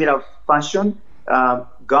the similar fashion,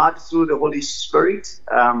 God through the Holy Spirit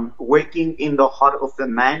working in the heart of the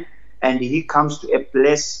man, and he comes to a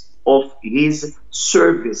place of his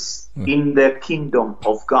service in the kingdom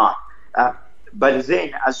of God. But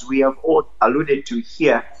then, as we have all alluded to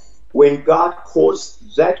here, when God calls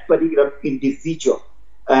that particular individual,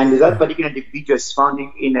 and that particular individual is found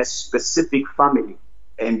in a specific family,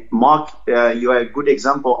 and Mark, you are a good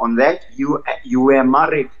example on that. You were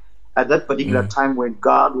married at that particular time when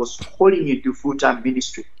God was calling you to full-time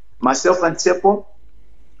ministry. Myself and Tsepo,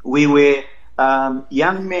 we were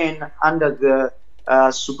young men under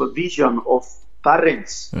the supervision of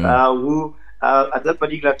parents who at that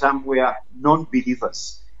particular time were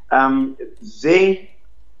non-believers. They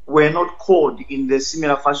were not called in the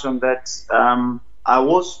similar fashion that I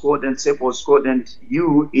was called and Tsepo was called, and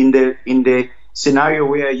you in the scenario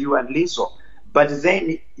where you and Lizo. But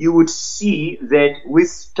then you would see that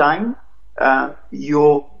with time,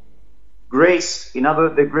 your grace, in other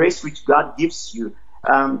words, the grace which God gives you,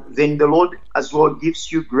 then the Lord as well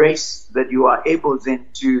gives you grace that you are able then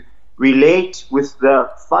to relate with the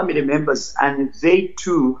family members, and they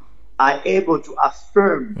too are able to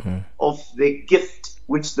affirm of the gift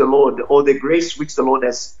which the Lord, or the grace which the Lord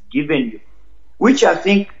has given you. Which I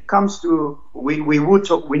think comes to, we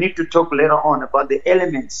need to talk later on about the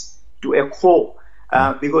elements to a call,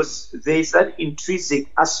 because there is that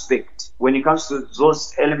intrinsic aspect when it comes to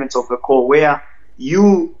those elements of a call where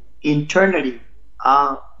you internally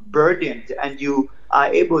are burdened and you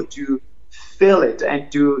are able to feel it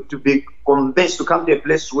and to be convinced, to come to a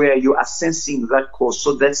place where you are sensing that call.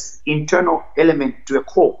 So that's internal element to a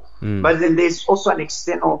call. But then there's also an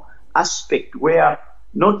external aspect where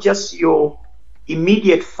not just your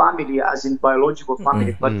immediate family, as in biological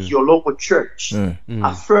family, but your local church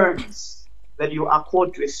affirms that you are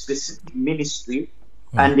called to a specific ministry,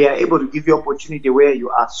 and they are able to give you opportunity where you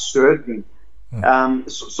are serving.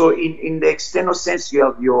 So in the external sense, you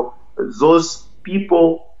have those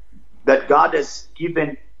people that God has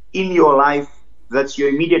given in your life, that's your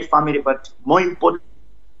immediate family, but more importantly,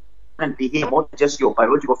 more than just your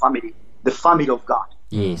biological family, the family of God.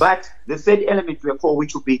 Yes. But the third element we are called,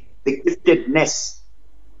 which will be the giftedness,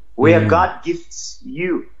 where God gifts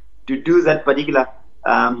you to do that particular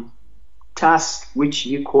task which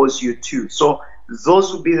He calls you to. So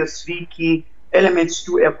those will be the three key elements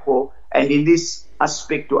to a call. And in this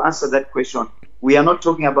aspect, to answer that question, we are not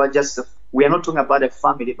talking about we are not talking about a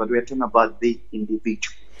family, but we are talking about the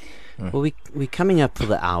individual. Well, we're coming up for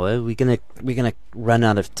the hour. We're gonna run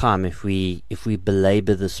out of time if we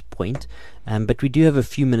belabor this point. But we do have a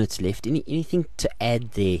few minutes left. Anything to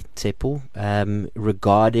add there, Tsepo,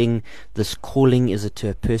 regarding this calling? Is it to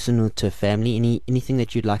a person or to a family? Anything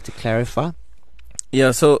that you'd like to clarify?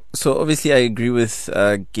 Yeah. So obviously I agree with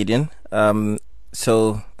Gideon.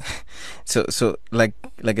 So like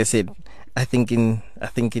I said, I think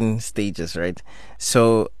in stages, right?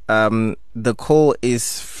 So the call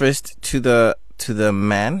is first to the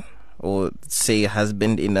man, or say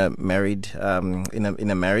husband in a married in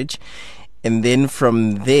a marriage, and then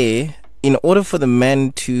from there, in order for the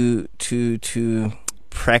man to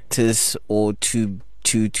practice or to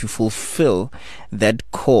fulfill that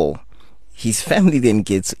call, his family then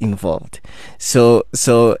gets involved.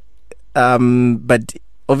 But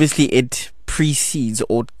obviously it precedes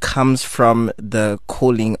or comes from the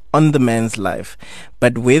calling on the man's life.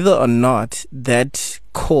 But whether or not that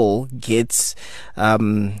call gets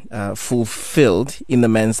fulfilled in the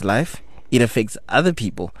man's life, it affects other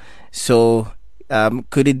people. So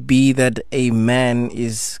could it be that a man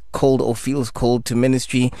is called or feels called to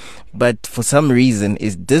ministry, but for some reason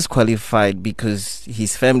is disqualified because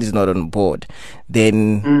his family is not on board?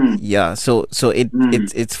 Then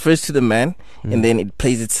it's first to the man, and then it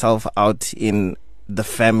plays itself out in the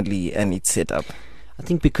family and its setup. I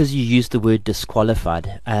think because you used the word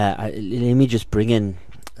disqualified, let me just bring in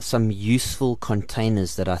some useful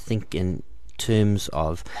containers that I think in terms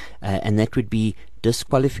of, and that would be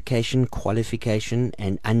disqualification, qualification,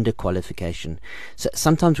 and underqualification. So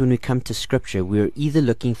sometimes when we come to scripture, we're either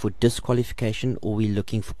looking for disqualification or we're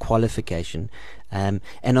looking for qualification. And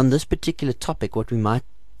on this particular topic, what we might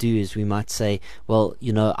do is we might say, well,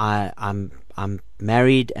 I'm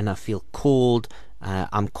married and I feel called.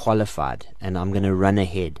 I'm qualified and I'm going to run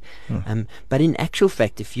ahead. But in actual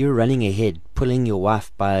fact, if you're running ahead, pulling your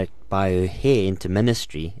wife by her hair into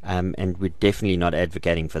ministry, and we're definitely not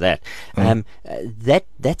advocating for that,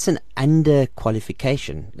 that's an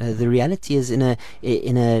underqualification. The reality is in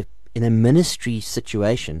a ministry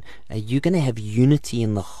situation, you're going to have unity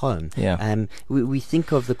in the home. We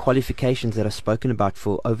think of the qualifications that are spoken about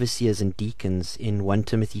for overseers and deacons in 1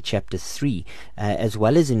 Timothy chapter 3, as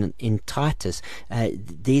well as in Titus.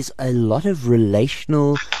 There's a lot of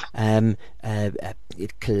relational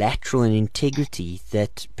collateral and integrity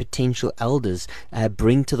that potential elders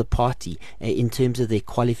bring to the party in terms of their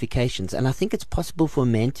qualifications. And I think it's possible for a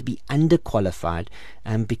man to be underqualified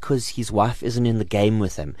because his wife isn't in the game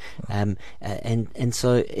with him. And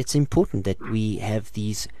so it's important that we have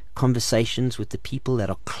these conversations with the people that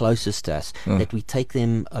are closest to us, that we take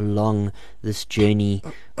them along this journey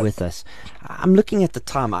with us. I'm looking at the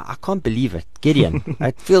time. I can't believe it. Gideon,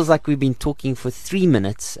 it feels like we've been talking for 3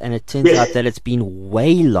 minutes, and it turns out that it's been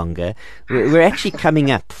way longer. We're actually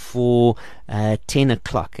coming up for 10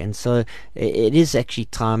 o'clock, and so it is actually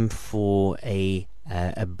time for a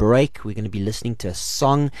break. We're going to be listening to a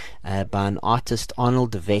song by an artist,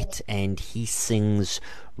 Arnold de Wet, and he sings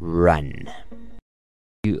Run.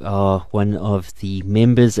 You are one of the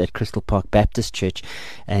members at Crystal Park Baptist Church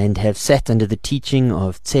and have sat under the teaching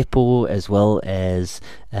of Tsepo as well as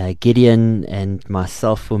Gideon and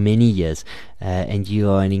myself for many years, and you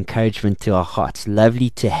are an encouragement to our hearts. Lovely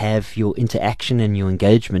to have your interaction and your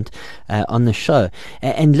engagement on the show.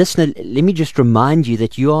 And listener, let me just remind you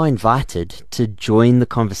that you are invited to join the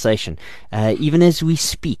conversation. Even as we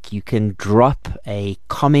speak, you can drop a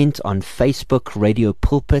comment on Facebook, Radio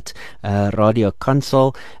Pulpit, Radio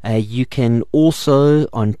Console. You can also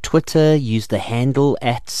on Twitter use the handle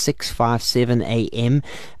at 657am.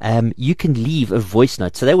 You can leave a voice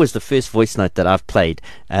note. So that was the first voice note that I've played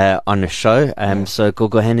on the show. So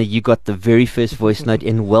Gogohana, you got the very first voice note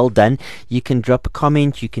in. Well done. You can drop a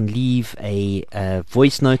comment. You can leave a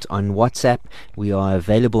voice note on WhatsApp. We are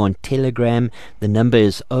available on Telegram. The number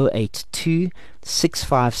is 082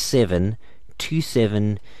 657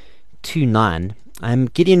 27 0829.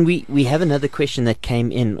 Gideon, we have another question that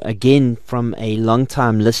came in again from a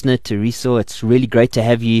long-time listener, Teresa. It's really great to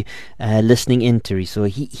have you listening in, Teresa.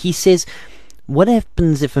 He says, what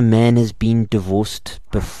happens if a man has been divorced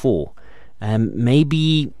before?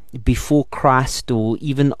 Maybe before Christ or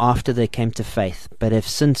even after they came to faith, but have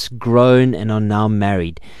since grown and are now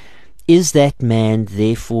married. Is that man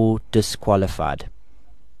therefore disqualified?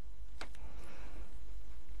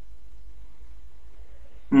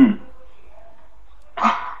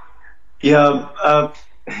 Yeah,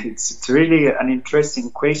 it's really an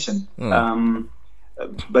interesting question.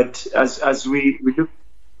 But as we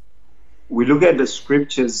look at the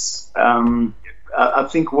scriptures, I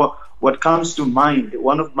think what comes to mind,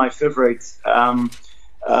 one of my favorite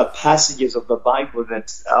passages of the Bible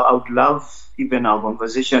that I would love even our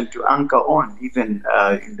conversation to anchor on, even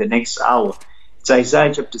in the next hour. It's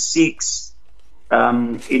Isaiah chapter 6.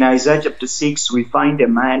 In Isaiah chapter 6, we find a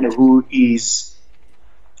man who is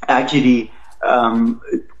actually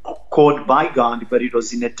called by God, but it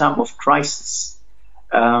was in a time of crisis.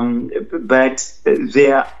 But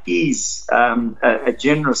there is a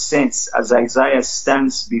general sense as Isaiah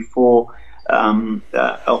stands before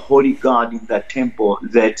a holy God in the temple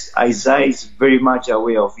that Isaiah is very much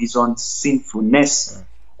aware of his own sinfulness,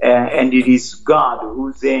 and it is God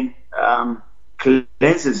who then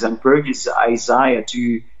cleanses and purges Isaiah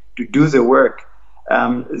to do the work.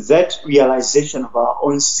 That realization of our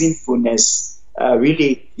own sinfulness,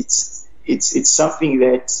 really, it's something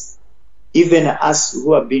that even us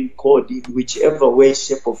who have been called in whichever way,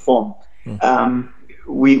 shape, or form,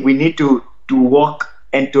 we need to walk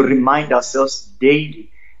and to remind ourselves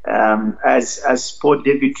daily, as Paul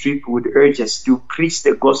David Tripp would urge us to preach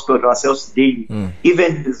the gospel to ourselves daily,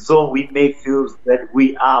 even though we may feel that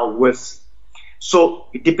we are worth. So,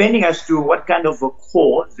 depending as to what kind of a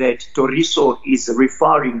call that Toriso is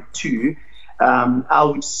referring to, I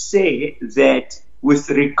would say that with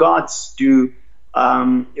regards to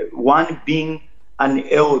one being an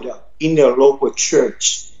elder in a local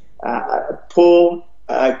church, Paul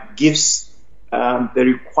gives the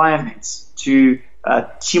requirements to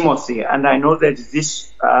Timothy, and I know that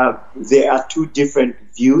there are two different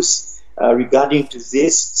views regarding to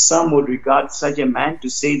this. Some would regard such a man to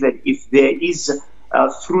say that if there is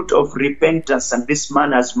a fruit of repentance and this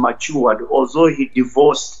man has matured, although he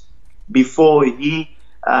divorced before he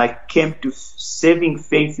came to saving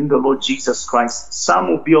faith in the Lord Jesus Christ, some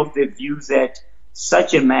will be of the view that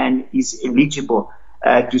such a man is eligible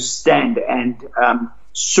to stand and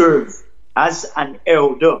serve as an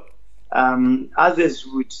elder. Others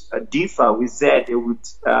would differ with that. They would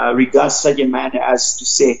regard such a man as to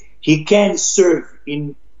say he can serve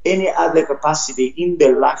in any other capacity in the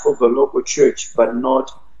life of a local church, but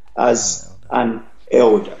not as an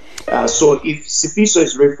elder. So if Sifiso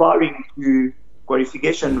is referring to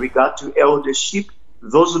qualification in regard to eldership,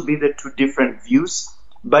 those would be the two different views.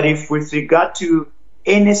 But if with regard to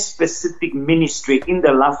any specific ministry in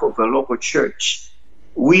the life of a local church,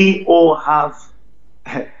 we all have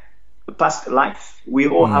a past life. We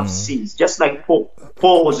all have sins, just like Paul.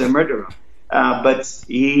 Paul was a murderer. But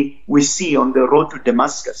we see on the road to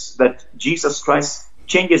Damascus that Jesus Christ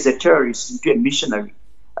changes a terrorist into a missionary.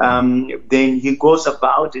 Then he goes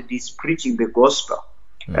about and he's preaching the gospel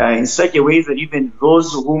in such a way that even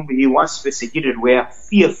those whom he once persecuted were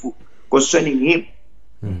fearful concerning him.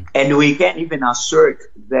 And we can even assert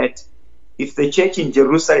that if the church in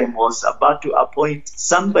Jerusalem was about to appoint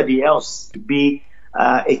somebody else to be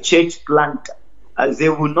a church planter, they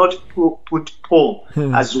would not put Paul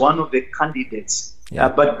as one of the candidates.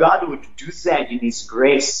 But God would do that in his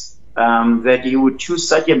grace, that he would choose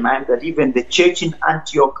such a man that even the church in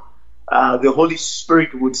Antioch, the Holy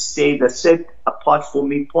Spirit would say that set apart for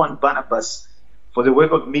me Paul and Barnabas for the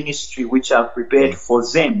work of ministry which I've prepared for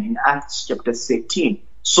them in Acts chapter 13.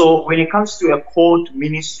 So when it comes to a call to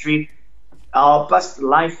ministry, our past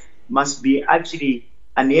life must be actually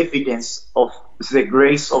an evidence of the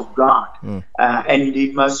grace of God. And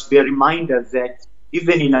it must be a reminder that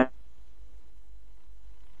even in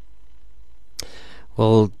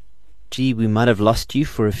Well, gee, we might have lost you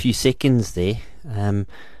for a few seconds there. Let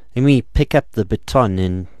me pick up the baton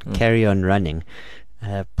and carry on running.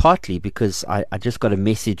 Partly because I just got a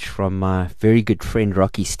message from my very good friend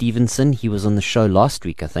Rocky Stevenson. He was on the show last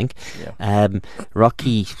week, I think.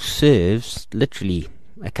 Rocky serves literally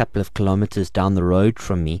a couple of kilometers down the road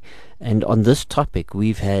from me, and on this topic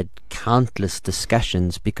we've had countless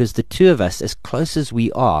discussions because the two of us, as close as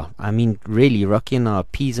we are, I mean really, Rocky and I are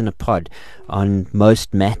peas in a pod on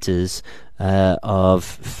most matters of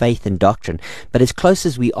faith and doctrine, but as close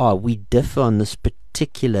as we are, we differ on this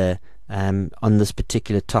particular on this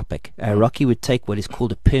particular topic. Rocky would take what is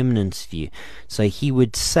called a permanence view. So he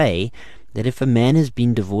would say that if a man has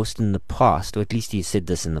been divorced in the past, or at least he said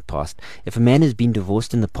this in the past, if a man has been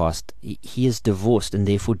divorced in the past, he is divorced and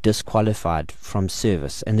therefore disqualified from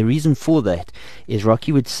service. And the reason for that is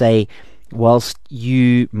Rocky would say, whilst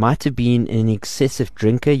you might have been an excessive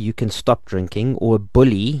drinker, you can stop drinking, or a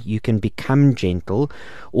bully, you can become gentle,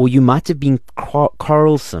 or you might have been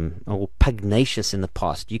quarrelsome or pugnacious in the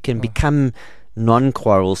past, you can become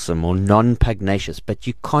non-quarrelsome or non-pugnacious, but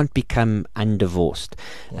you can't become undivorced.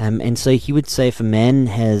 And so he would say if a man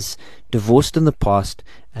has divorced in the past,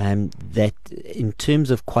 that in terms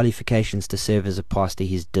of qualifications to serve as a pastor,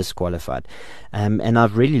 he's disqualified. And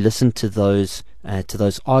I've really listened to those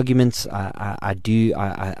arguments.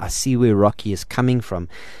 I see where Rocky is coming from.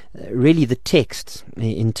 Really, the text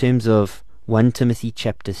in terms of 1 Timothy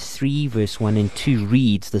chapter 3 verse 1 and 2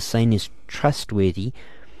 reads, "The saying is trustworthy.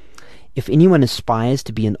 If anyone aspires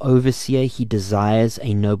to be an overseer, he desires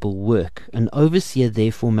a noble work. An overseer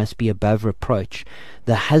therefore must be above reproach,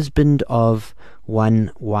 the husband of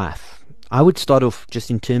one wife." I would start off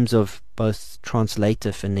just in terms of both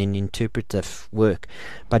translative and then interpretive work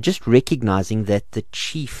by just recognizing that the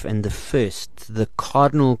chief and the first, the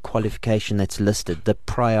cardinal qualification that's listed, the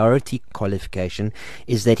priority qualification,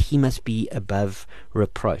 is that he must be above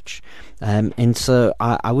reproach. And so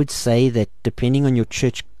I would say that depending on your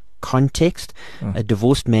church context, a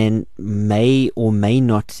divorced man may or may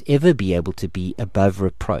not ever be able to be above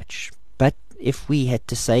reproach. But if we had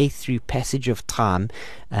to say through passage of time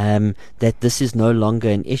that this is no longer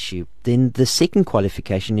an issue, then the second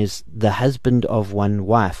qualification is the husband of one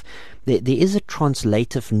wife. There is a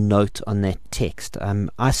translative note on that text.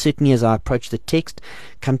 I certainly, as I approach the text,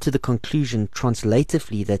 come to the conclusion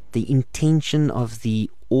translatively that the intention of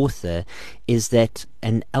the author is that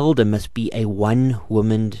an elder must be a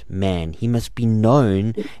one-womaned man. He must be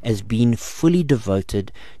known as being fully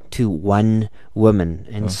devoted to one woman.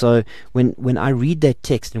 And so when I read that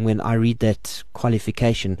text and when I read that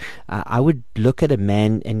qualification, I would look at a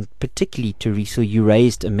man, and particularly Teresa, you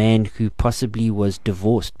raised a man who possibly was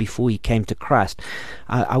divorced before he came to Christ.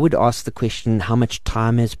 I would ask the question, how much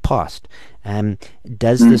time has passed?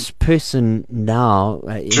 Does this person now,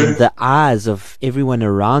 in the eyes of everyone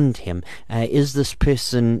around him, is this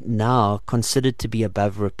person now considered to be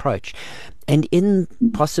above reproach? And in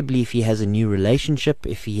possibly if he has a new relationship,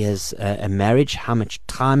 if he has a marriage, how much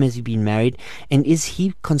time has he been married? And is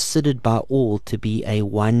he considered by all to be a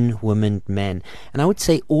one-woman man? And I would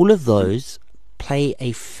say all of those play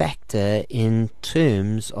a factor in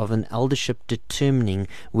terms of an eldership determining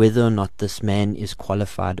whether or not this man is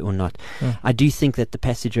qualified or not. I do think that the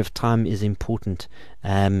passage of time is important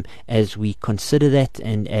as we consider that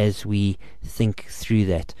and as we think through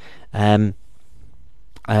that.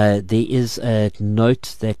 There is a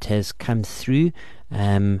note that has come through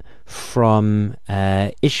from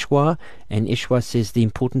Ishwa, and Ishwa says the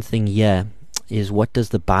important thing here is, what does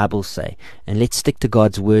the Bible say? And let's stick to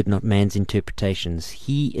God's word, not man's interpretations.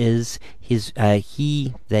 He is his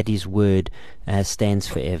he that his word stands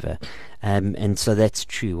forever. And so that's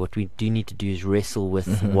true. What we do need to do is wrestle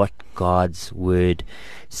with what God's word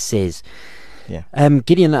says.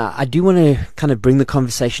 Gideon, I do want to kind of bring the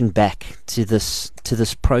conversation back to this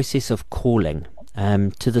process of calling,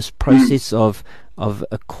 to this process of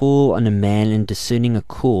a call on a man and discerning a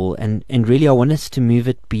call, and really I want us to move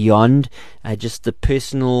it beyond just the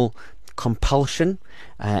personal compulsion,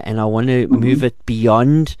 and I want to move it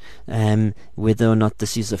beyond whether or not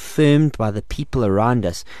this is affirmed by the people around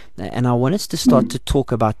us, and I want us to start to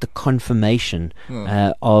talk about the confirmation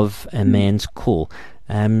of a man's call.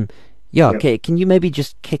 Okay, can you maybe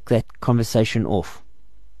just kick that conversation off?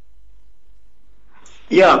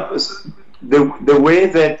 The way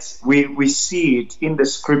that we see it in the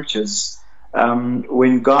scriptures,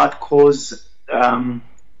 when God calls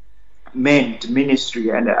men to ministry,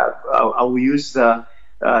 and I will use the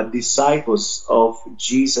disciples of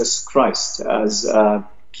Jesus Christ as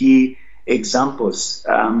key examples,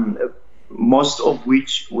 most of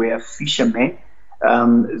which were fishermen.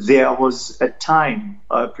 There was a time,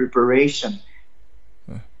 preparation.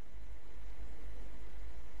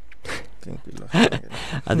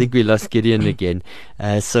 I think we lost Gideon again.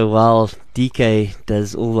 So while DK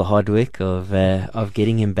does all the hard work of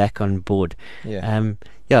getting him back on board,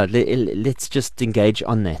 let's just engage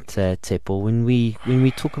on that, Tsepo. When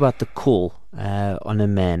we talk about the call on a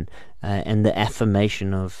man and the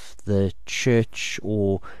affirmation of the church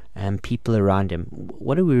or people around him,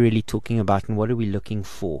 what are we really talking about, and what are we looking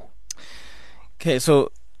for? Okay,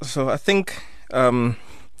 so I think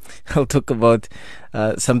I'll talk about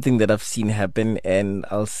something that I've seen happen, and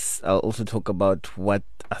I'll also talk about what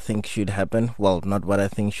I think should happen. Well, not what I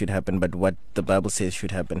think should happen, but what the Bible says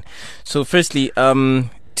should happen. So, firstly,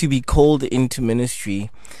 to be called into ministry,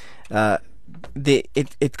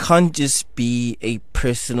 it can't just be a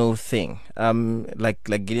personal thing. Like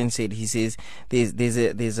Gideon said, he says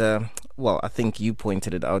there's a well, I think you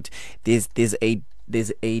pointed it out. There's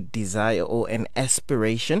a desire or an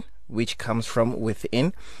aspiration which comes from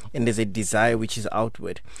within, and there's a desire which is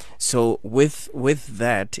outward. So with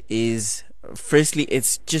that is, firstly,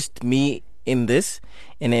 it's just me in this,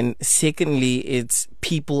 and then secondly, it's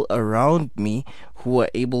people around me who are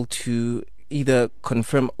able to either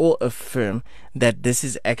confirm or affirm that this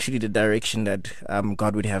is actually the direction that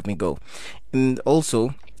God would have me go. And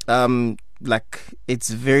also, like, it's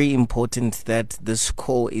very important that this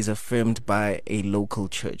call is affirmed by a local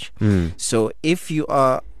church. So if you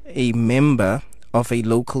are a member of a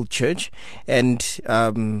local church, and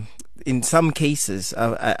in some cases,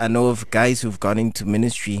 I know of guys who've gone into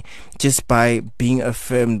ministry just by being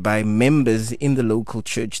affirmed by members in the local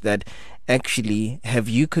church that, actually, have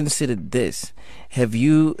you considered this? Have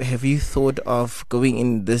you thought of going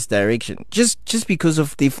in this direction? Just because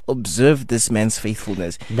of they've observed this man's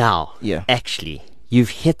faithfulness. Now, actually, you've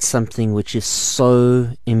hit something which is so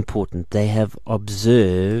important. They have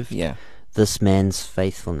observed this man's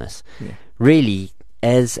faithfulness. Really,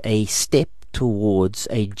 as a step towards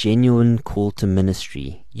a genuine call to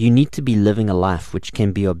ministry, you need to be living a life which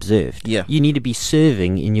can be observed. You need to be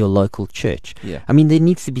serving in your local church. I mean, there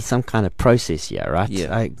needs to be some kind of process here, right?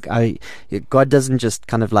 God doesn't just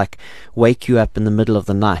kind of like wake you up in the middle of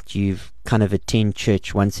the night. You've kind of attend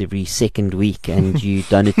church once every second week, and you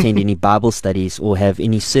don't attend any Bible studies or have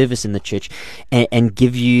any service in the church, and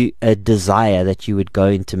give you a desire that you would go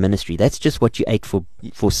into ministry. That's just what you ate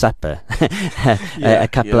for supper a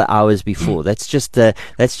couple of hours before. That's just a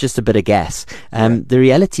bit of gas. The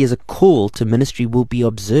reality is a call to ministry will be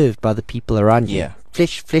observed by the people around you.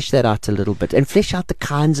 Flesh that out a little bit, and flesh out the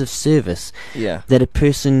kinds of service that a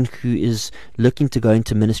person who is looking to go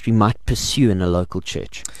into ministry might pursue in a local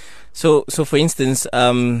church. So for instance,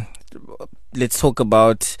 let's talk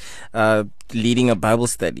about leading a Bible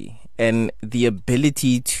study and the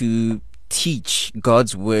ability to teach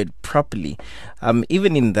God's word properly.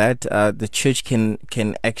 Even in that, the church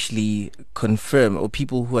can actually confirm, or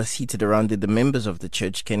people who are seated around it, the members of the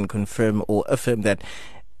church can confirm or affirm that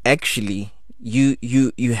actually you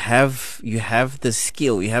have the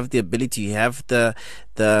skill, you have the ability, you have the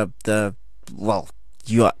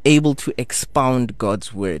you are able to expound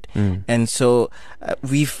God's word. And so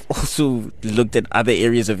we've also looked at other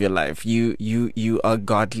areas of your life. You are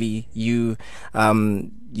godly, your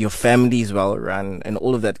family is well run, and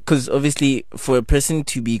all of that. Because obviously, for a person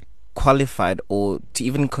to be qualified or to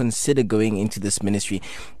even consider going into this ministry,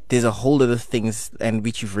 there's a whole lot of things, and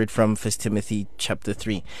which you've read from 1 Timothy chapter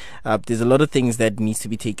 3. There's a lot of things that needs to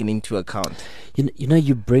be taken into account. You know,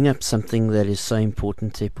 you bring up something that is so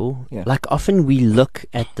important, Tepo. Like, often we look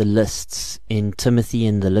at the lists in Timothy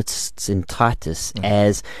and the lists in Titus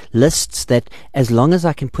as lists that, as long as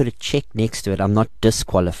I can put a check next to it, I'm not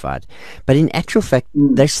disqualified. But in actual fact,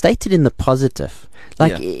 they're stated in the positive.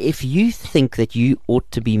 Like, if you think that you ought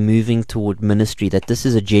to be moving toward ministry, that this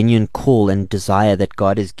is a genuine call and desire that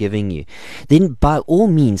God is giving you, then by all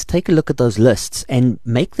means take a look at those lists and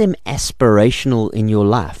make them aspirational in your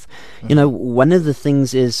life. You know, one of the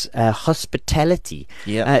things is hospitality.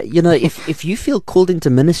 You know, if you feel called into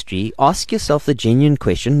ministry, ask yourself the genuine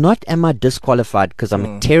question, not am I disqualified because I'm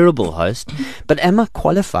a terrible host, but am I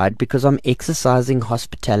qualified because I'm exercising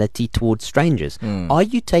hospitality towards strangers? Are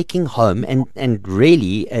you taking home, and really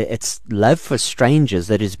it's love for strangers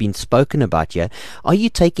that has been spoken about here, are you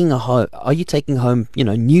taking home, you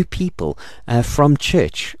know, new people from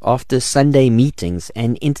church after Sunday meetings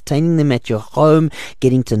and entertaining them at your home,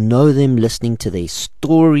 getting to know them, listening to their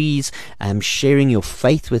stories, sharing your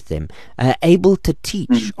faith with them, able to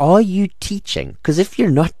teach? Are you teaching? Because if you're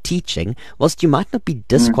not teaching, whilst you might not be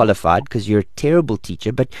disqualified because you're a terrible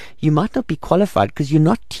teacher, but you might not be qualified because you're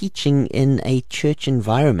not teaching in a church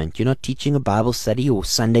environment. You're not teaching a Bible study or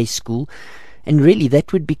Sunday school. And really,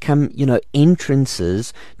 that would become, you know,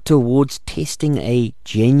 entrances towards testing a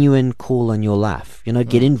genuine call on your life. You know,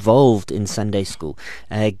 get involved in Sunday school,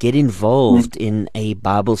 get involved in a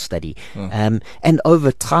Bible study, and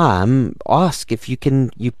over time, ask if you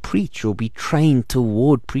preach or be trained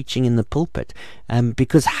toward preaching in the pulpit.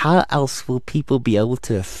 Because how else will people be able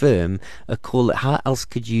to affirm a call? How else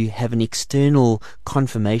could you have an external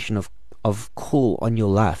confirmation of call on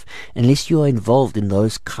your life unless you are involved in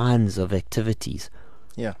those kinds of activities?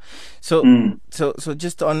 Yeah. So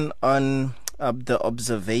just on the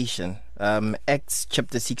observation, Acts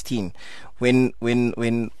chapter 16, when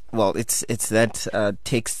well, it's that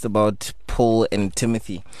text about Paul and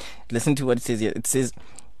Timothy. Listen to what it says here. It says,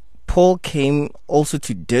 Paul came also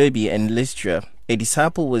to Derbe and Lystra. A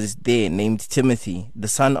disciple was there named Timothy, the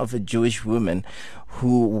son of a Jewish woman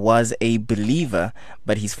who was a believer,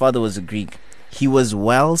 but his father was a Greek. He was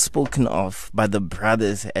well spoken of by the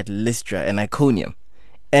brothers at Lystra and Iconium.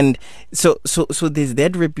 And so there's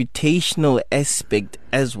that reputational aspect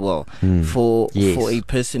as well for a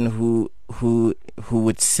person who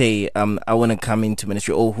would say, I want to come into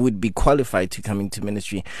ministry, or who would be qualified to come into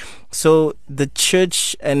ministry. So the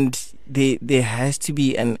church, and there has to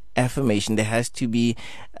be an affirmation, there has to be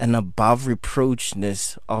an above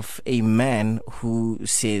reproachness of a man who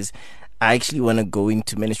says, I actually want to go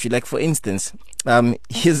into ministry. Like, for instance,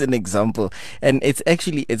 here's an example, and it's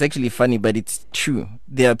actually funny, but it's true.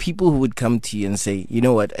 There are people who would come to you and say, you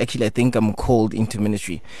know what, actually I think I'm called into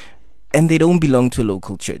ministry, and they don't belong to a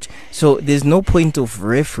local church. So there's no point of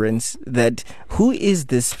reference that who is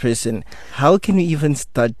this person? How can we even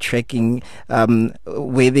start tracking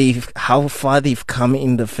how far they've come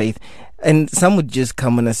in the faith? And some would just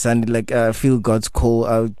come on a Sunday, like, I feel God's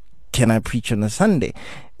call, can I preach on a Sunday?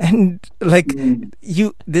 And like,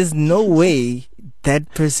 there's no way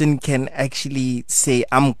that person can actually say,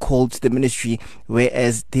 I'm called to the ministry,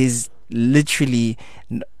 whereas there's literally,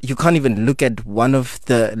 you can't even look at one of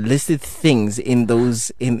the listed things in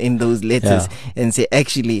those letters and say,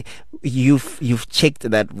 actually, you've checked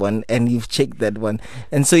that one and you've checked that one.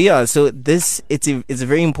 And so it's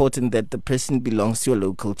very important that the person belongs to a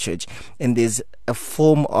local church, and there's a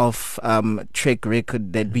form of track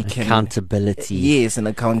record that we can accountability. Yes, and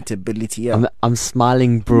accountability. Yeah. I'm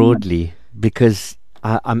smiling broadly because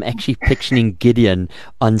I'm actually picturing Gideon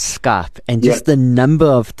on Skype, and just the number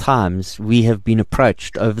of times we have been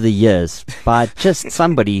approached over the years by just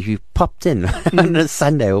somebody who popped in on a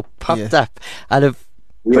Sunday or popped up out of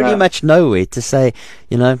pretty much nowhere to say,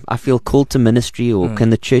 I feel called to ministry, or can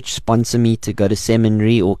the church sponsor me to go to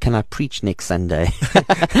seminary, or can I preach next Sunday?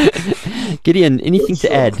 Gideon, anything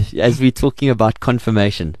to add as we're talking about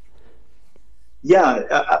confirmation?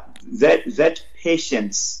 That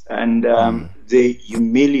patience and the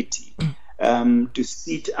humility to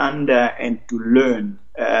sit under and to learn,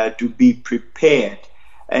 to be prepared,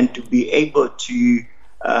 and to be able to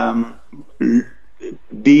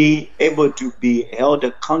be held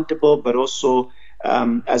accountable, but also,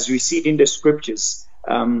 as we see it in the scriptures,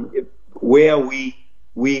 where we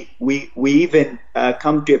even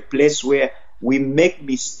come to a place where we make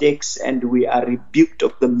mistakes and we are rebuked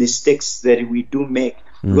of the mistakes that we do make.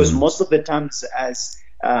 Because most of the times, as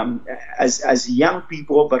young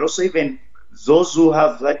people, but also even those who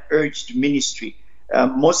have that urge to ministry,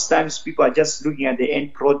 most times people are just looking at the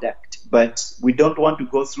end product, but we don't want to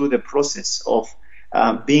go through the process of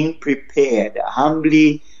being prepared,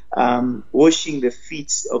 humbly washing the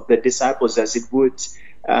feet of the disciples, as it would,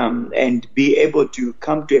 and be able to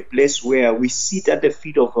come to a place where we sit at the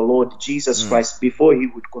feet of the Lord Jesus Christ before He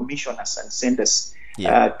would commission us and send us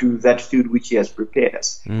to that field which He has prepared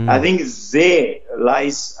us. I think there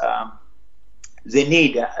lies the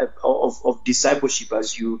need of discipleship,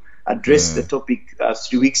 as you addressed the topic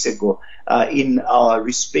 3 weeks ago, in our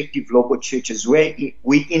respective local churches, where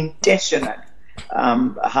we intentionally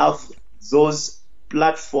have those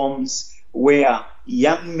platforms where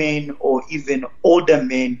young men, or even older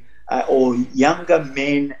men, or younger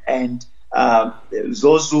men, and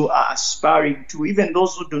those who are aspiring to, even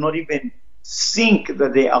those who do not even think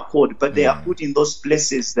that they are called, but they are put in those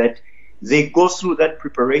places that they go through that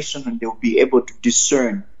preparation, and they'll be able to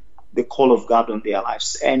discern the call of God on their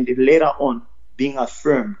lives, and later on being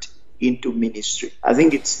affirmed into ministry. I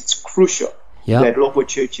think it's crucial that local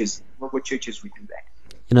churches will do that.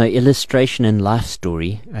 Illustration and life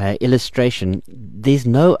story. Illustration, there's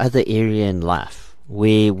no other area in life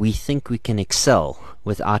where we think we can excel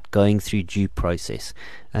without going through due process.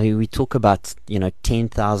 We talk about,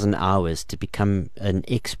 10,000 hours to become an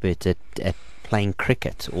expert at playing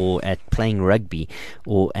cricket, or at playing rugby,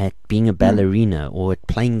 or at being a ballerina, or at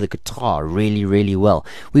playing the guitar really, really well.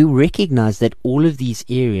 We recognize that all of these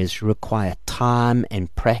areas require time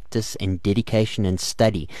and practice and dedication and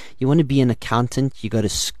study. You want to be an accountant, you go to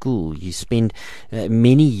school, you spend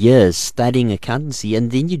many years studying accountancy, and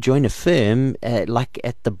then you join a firm like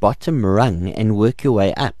at the bottom rung and work your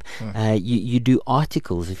way up. You do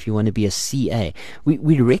articles if you want to be a CA.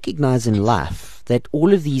 We recognize in life that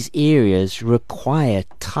all of these areas require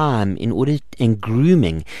time and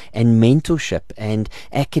grooming and mentorship and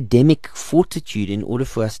academic fortitude in order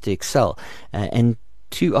for us to excel. And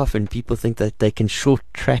too often people think that they can short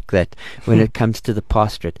track that when it comes to the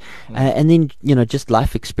pastorate. And then, just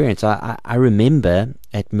life experience. I remember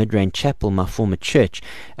at Midrand Chapel, my former church,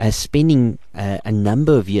 spending a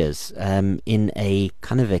number of years in a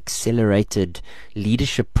kind of accelerated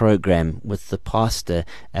leadership program with the pastor,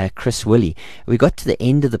 Chris Willie. We got to the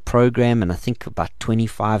end of the program, and I think about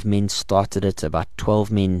 25 men started it, about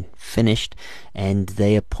 12 men finished, and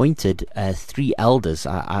they appointed 3 elders.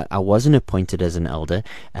 I wasn't appointed as an elder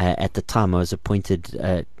at the time. I was appointed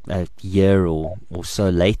a year or so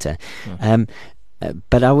later.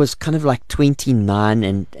 But I was kind of like 29,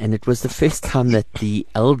 and it was the first time that the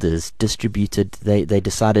elders distributed. They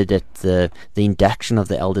decided at the induction of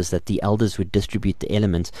the elders that the elders would distribute the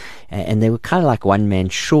elements, and they were kind of like one man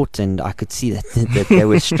short, and I could see that they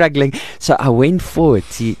were struggling. So I went forward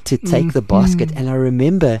to take the basket, and I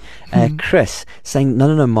remember Chris saying,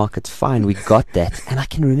 "No, Mark, it's fine. We got that." And I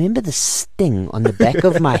can remember the sting on the back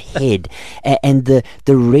of my head and the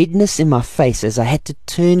redness in my face as I had to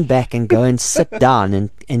turn back and go and sit down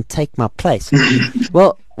and take my place.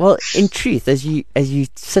 Well, in truth, as you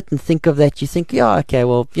sit and think of that, you think, yeah, okay,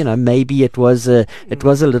 well, maybe it was a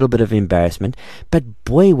little bit of embarrassment, but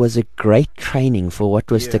boy, was it great training for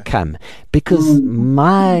what was to come, because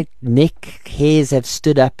my neck hairs have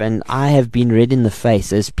stood up and I have been red in the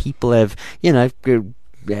face as people have,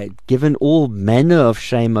 given all manner of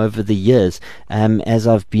shame over the years as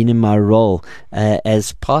I've been in my role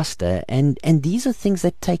as pastor, and these are things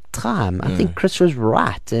that take time. I think Chris was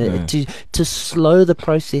right to slow the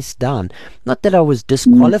process down. Not that I was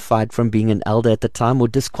disqualified from being an elder at the time or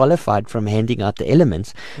disqualified from handing out the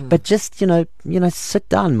elements, but just sit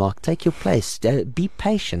down, Mark, take your place, be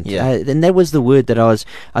patient. And that was the word that I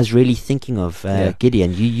was really thinking of,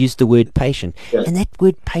 Gideon. You used the word patient, and that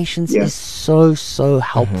word patience is so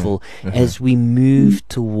helpful as we move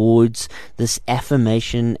towards this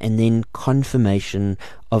affirmation and then confirmation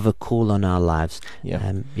of a call on our lives.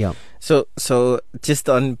 So just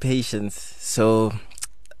on patience. So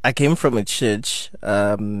I came from a church.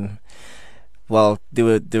 Well, there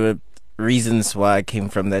were reasons why I came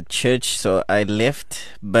from that church. So I left,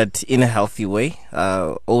 but in a healthy way.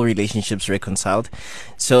 All relationships reconciled.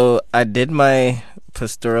 So I did my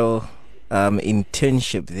pastoral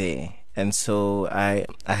internship there. And so I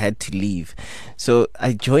had to leave. So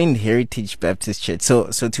I joined Heritage Baptist Church.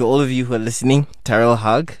 So to all of you who are listening, Tyrell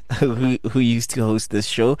Hug, who used to host this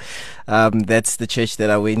show, that's the church that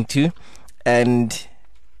I went to. And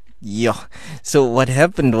so what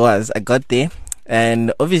happened was I got there,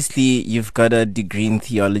 and obviously you've got a degree in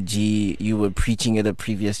theology. You were preaching at a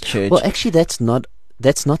previous church. Well, actually, that's not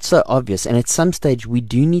so obvious. And at some stage, we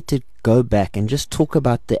do need to go back and just talk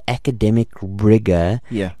about the academic rigor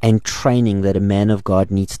and training that a man of God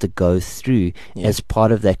needs to go through as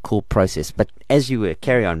part of that call process. But as you were,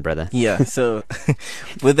 carry on, brother. So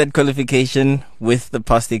with that qualification, with the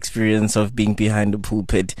past experience of being behind the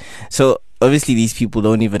pulpit, so obviously these people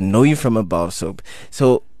don't even know you from a bar of soap.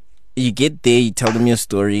 So you get there, you tell them your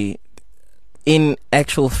story. In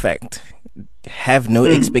actual fact, have no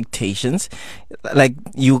expectations. Like,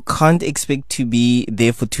 you can't expect to be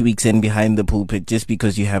there for 2 weeks and behind the pulpit just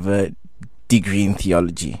because you have a degree in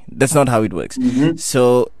theology. That's not how it works.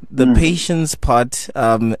 So the patience part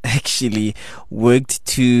actually worked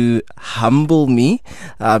to humble me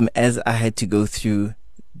as I had to go through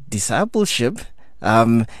discipleship,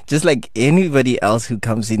 just like anybody else who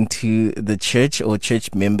comes into the church or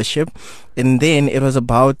church membership. And then it was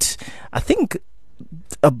about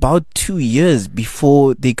 2 years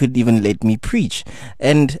before they could even let me preach.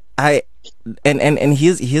 And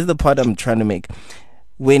here's the part I'm trying to make.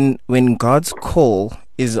 When God's call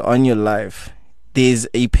is on your life, there's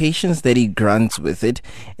a patience that He grants with it,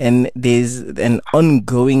 and there's an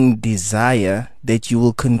ongoing desire that you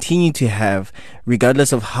will continue to have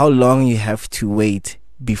regardless of how long you have to wait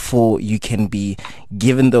before you can be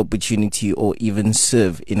given the opportunity or even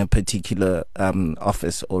serve in a particular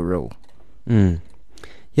office or role.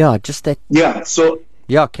 Just that. So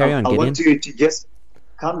carry on. I want to just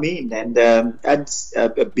come in and add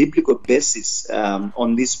a biblical basis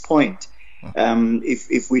on this point.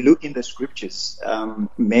 If we look in the scriptures,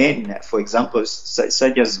 men, for example,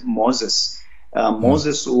 such as Moses,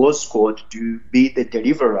 Moses was called to be the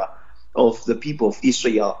deliverer of the people of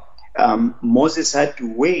Israel. Moses had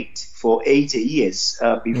to wait for 80 years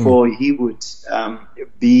before he would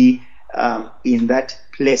be in that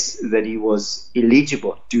place that he was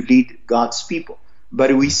eligible to lead God's people.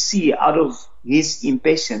 But we see out of his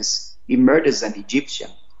impatience, he murders an Egyptian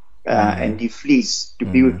and he flees to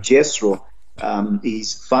be with Jethro,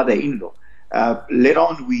 his father-in-law. Later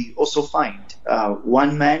on, we also find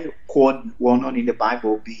one man called, well known in the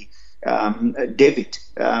Bible, be David.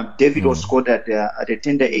 David was called at a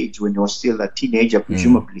tender age when he was still a teenager,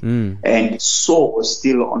 presumably, and Saul was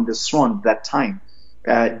still on the throne at that time.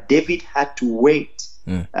 David had to wait.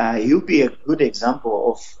 He'll be a good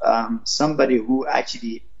example of somebody who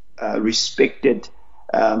actually respected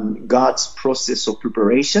God's process of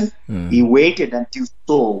preparation. He waited until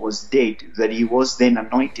Saul was dead, that he was then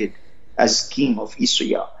anointed as king of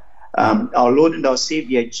Israel. Our Lord and our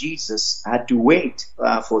Savior Jesus had to wait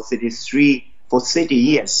for 30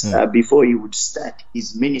 years before he would start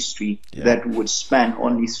his ministry that would span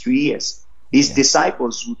only 3 years. His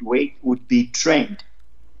disciples would be trained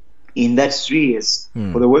in that 3 years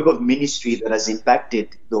for the work of ministry that has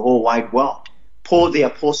impacted the whole wide world. Paul the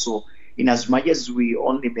Apostle, in as much as we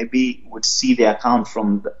only maybe would see the account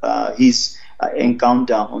from his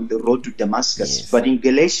encounter on the road to Damascus, but in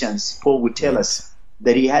Galatians, Paul would tell us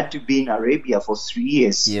that he had to be in Arabia for 3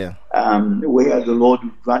 years, where the Lord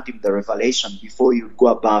would grant him the revelation before he would go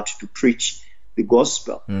about to preach the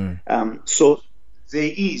gospel. So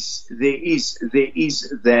there is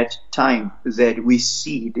that time that we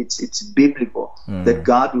see it's biblical that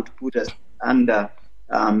God would put us under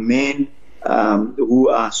men who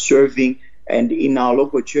are serving. And in our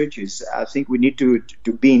local churches, I think we need to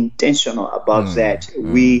be intentional about that.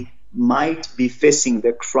 We might be facing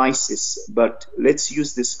the crisis, but let's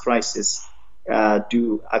use this crisis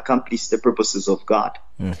to accomplish the purposes of God.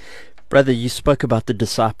 Brother, you spoke about the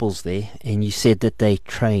disciples there, and you said that they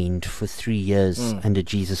trained for 3 years under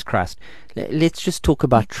Jesus Christ. Let's just talk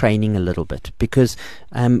about training a little bit, because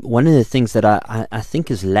one of the things that I think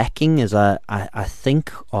is lacking is I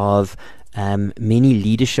think of many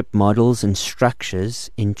leadership models and structures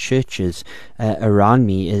in churches around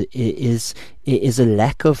me is a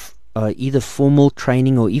lack of either formal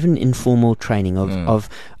training or even informal training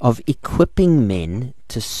of equipping men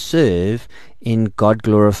to serve in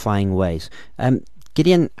God-glorifying ways.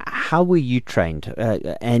 Gideon, how were you trained,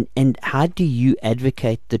 and how do you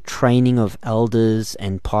advocate the training of elders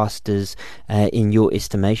and pastors in your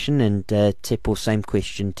estimation? And Tsepo, same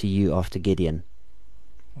question to you after Gideon.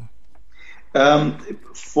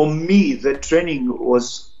 For me, the training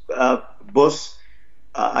was both,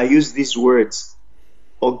 I use these words,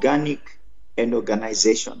 organic and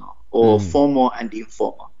organizational, or formal and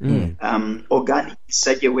informal. Organic in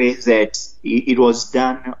such a way that it was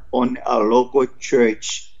done on a local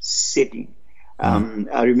church setting.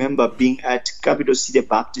 I remember being at Capital City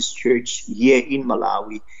Baptist Church here in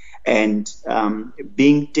Malawi, and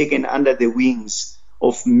being taken under the wings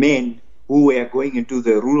of men who were going into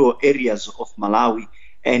the rural areas of Malawi.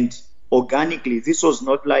 And organically, this was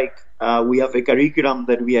not like we have a curriculum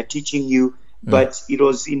that we are teaching you, but it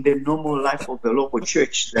was in the normal life of the local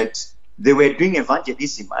church that they were doing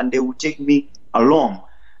evangelism, and they would take me along.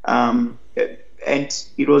 And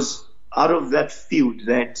it was out of that field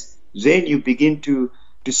that then you begin to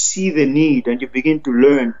see the need, and you begin to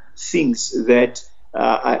learn things that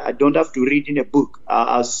I don't have to read in a book.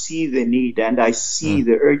 I see the need, and I see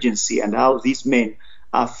the urgency, and how these men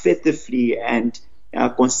are faithfully and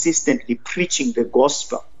consistently preaching the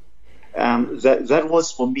gospel. That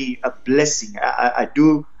was for me a blessing. I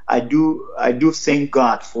do thank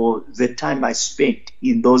God for the time I spent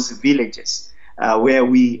in those villages where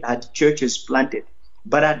we had churches planted.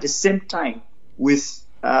 But at the same time, with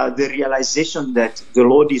the realization that the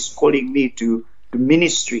Lord is calling me to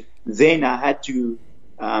ministry, then I had to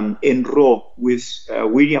enroll with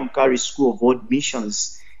William Carey School of World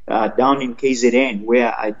Missions down in KZN,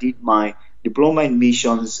 where I did my diploma in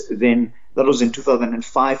missions. Then that was in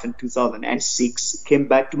 2005 and 2006. Came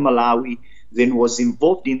back to Malawi, then was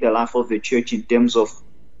involved in the life of the church in terms of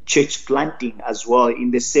church planting as well,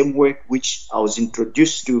 in the same work which I was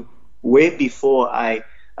introduced to way before I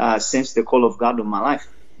sensed the call of God on my life.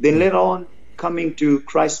 Then later on, coming to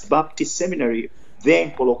Christ Baptist Seminary there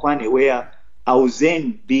in Polokwane, where I will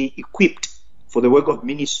then be equipped for the work of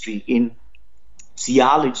ministry in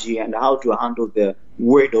theology and how to handle the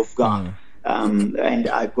Word of God. And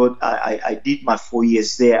I did my 4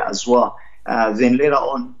 years there as well. Then later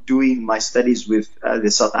on, doing my studies with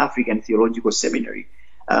the South African Theological Seminary.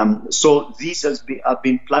 So these have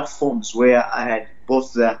been platforms where I had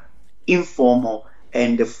both the informal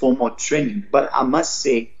and the formal training. But I must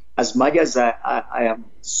say, as much as I am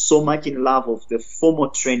so much in love of the formal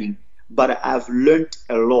training, but I've learned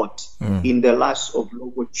a lot in the lives of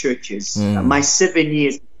local churches. My 7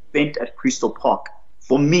 years spent at Crystal Park,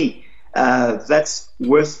 for me, that's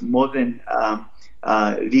worth more than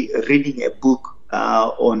reading a book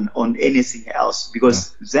on anything else,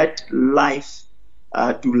 because that life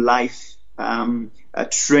to life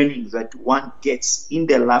training that one gets in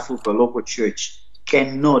the life of a local church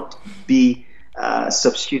cannot be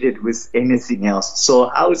substituted with anything else. So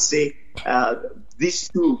I would say these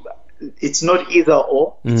two, it's not either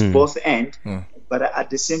or, it's both and. But at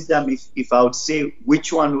the same time, if I would say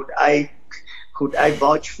which one could I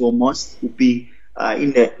vouch for most, would be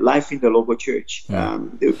in the life in the local church.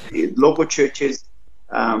 The local churches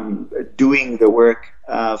doing the work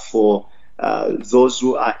for those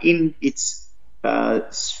who are in its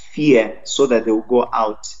sphere, so that they will go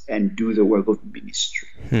out and do the work of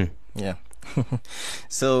ministry. Yeah.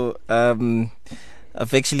 So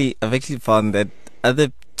I've actually found that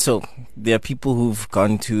there are people who've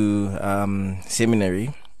gone to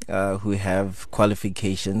seminary who have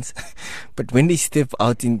qualifications, but when they step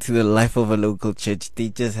out into the life of a local church, they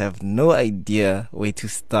just have no idea where to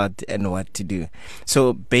start and what to do.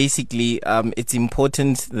 So basically, it's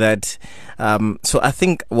important that so I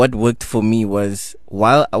think what worked for me was,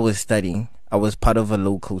 while I was studying, I was part of a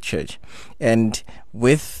local church, and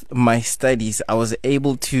with my studies, I was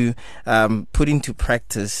able to put into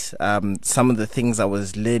practice some of the things I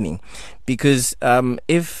was learning. Because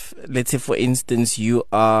if, let's say, for instance, you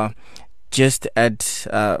are just at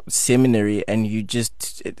seminary and you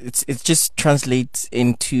just it just translates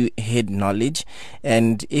into head knowledge,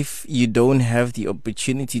 and if you don't have the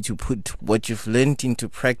opportunity to put what you've learned into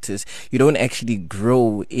practice, you don't actually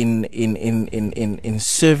grow in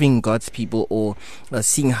serving God's people, or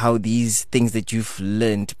seeing how these things that you've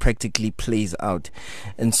learned practically plays out.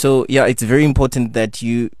 And so it's very important that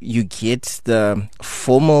you get the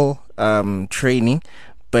formal training,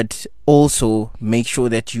 but also make sure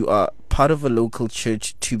that you are part of a local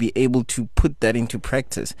church to be able to put that into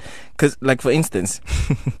practice. Because, like, for instance,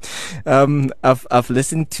 I've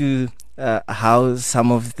listened to how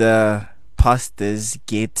some of the pastors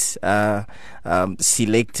get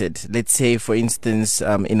selected. Let's say, for instance,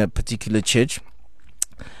 in a particular church,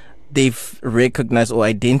 they've recognized or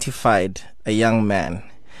identified a young man,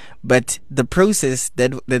 but the process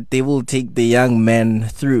that they will take the young man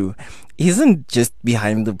through isn't just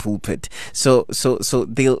behind the pulpit. So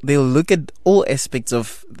they'll look at all aspects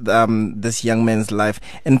of this young man's life,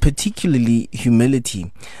 and particularly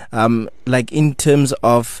humility. Like, in terms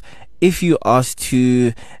of, if you ask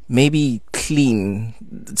to maybe clean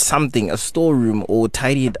something, a storeroom, or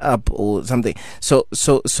tidy it up or something, so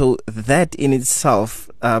that in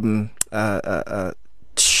itself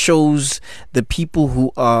shows the people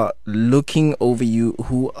who are looking over you,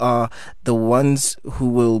 who are the ones who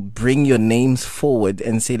will bring your names forward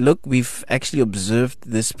and say, look, we've actually observed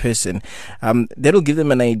this person. That'll give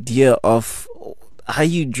them an idea of, are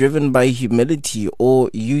you driven by humility,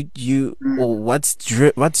 or or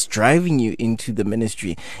what's driving you into the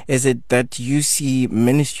ministry? Is it that you see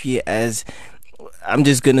ministry as, I'm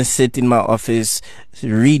just gonna sit in my office,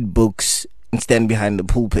 read books, and stand behind the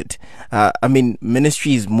pulpit? I mean,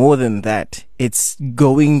 ministry is more than that. It's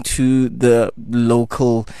going to the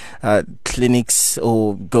local clinics,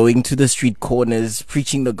 or going to the street corners,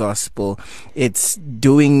 preaching the gospel. It's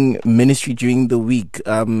doing ministry during the week.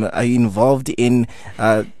 Are you involved in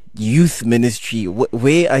youth ministry?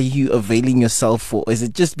 Where are you availing yourself for? Is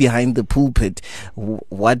it just behind the pulpit?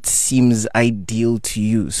 What seems ideal to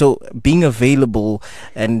you? So being available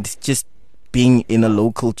and just being in a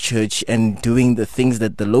local church and doing the things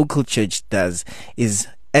that the local church does is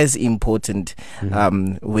as important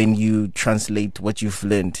when you translate what you've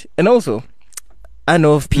learned. And also, I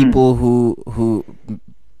know of people who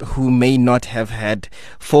may not have had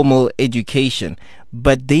formal education,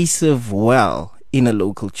 but they serve well in a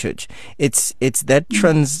local church. It's that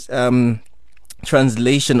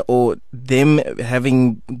translation, or them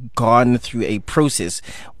having gone through a process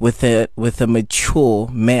with a mature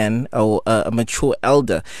man, or a mature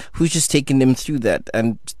elder, who's just taken them through that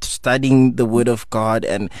and studying the word of God,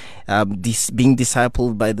 and being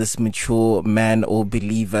discipled by this mature man or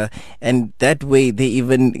believer, and that way they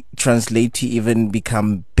even translate to even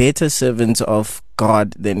become better servants of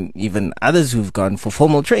God than even others who've gone for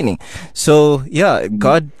formal training. So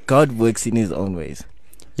God works in his own ways.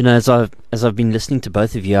 You know, as I've been listening to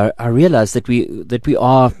both of you, I realize that we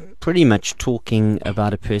are pretty much talking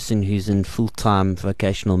about a person who's in full-time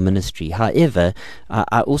vocational ministry. However,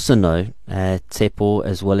 I also know, Tsepo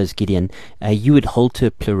as well as Gideon, you would hold to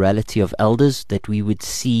a plurality of elders, that we would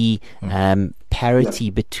see parity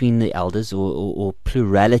between the elders, or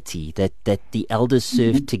plurality, that the elders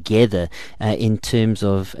serve together in terms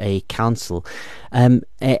of a council, and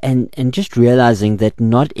just realizing that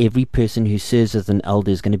not every person who serves as an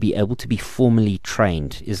elder is going to be able to be formally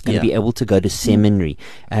trained is going to be able to go to seminary,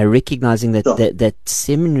 recognizing that, that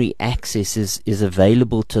seminary access is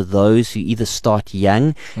available to those who either start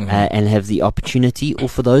young and have the opportunity, or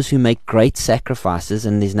for those who make great sacrifices,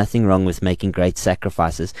 and there's nothing wrong with making great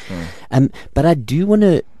sacrifices. But I do want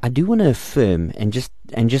to affirm and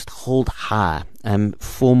just hold high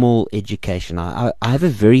formal education. I have a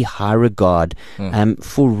very high regard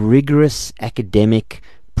for rigorous academic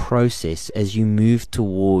process as you move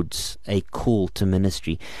towards a call to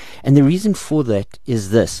ministry. And the reason for that is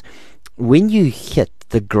this: when you hit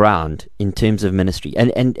the ground in terms of ministry,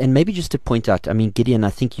 and maybe just to point out, I mean, Gideon, I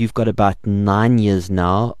think you've got about 9 years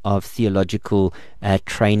now of theological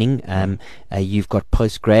training. You've got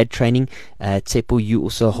post-grad training. Tsepo, you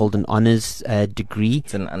also hold an honors degree.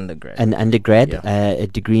 It's an undergrad. A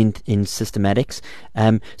degree in systematics.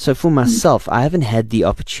 So for myself, I haven't had the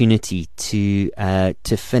opportunity to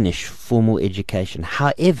finish formal education.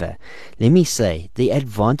 However, let me say, the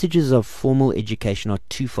advantages of formal education are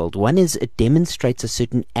twofold. One is it demonstrates a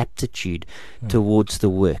certain aptitude towards the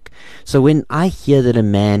work. So when I hear that a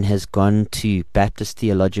man has gone to Baptist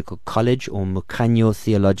Theological College or Mukanyo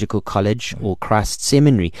Theological College or Christ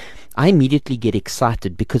Seminary, I immediately get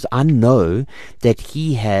excited because I know that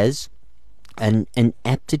he has an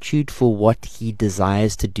aptitude for what he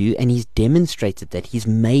desires to do, and he's demonstrated that he's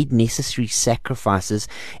made necessary sacrifices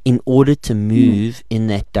in order to move in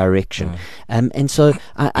that direction. And so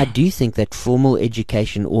I do think that formal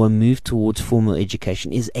education, or a move towards formal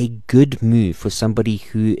education, is a good move for somebody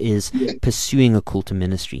who is pursuing a call to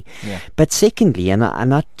ministry. But secondly, and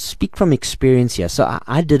I speak from experience here, so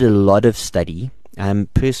I did a lot of study,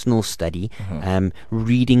 personal study,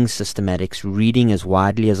 reading systematics, reading as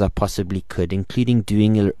widely as I possibly could, including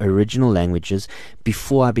doing original languages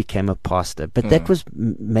before I became a pastor. But that was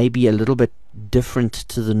maybe a little bit different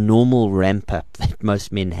to the normal ramp up that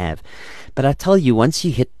most men have. But I tell you, once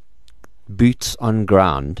you hit boots on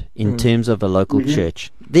ground in terms of a local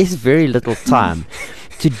church, there's very little time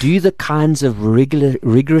to do the kinds of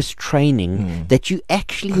rigorous training that you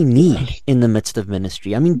actually need in the midst of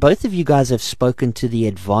ministry. I mean, both of you guys have spoken to the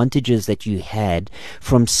advantages that you had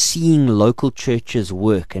from seeing local churches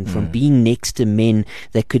work and from being next to men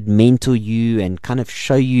that could mentor you and kind of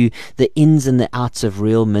show you the ins and the outs of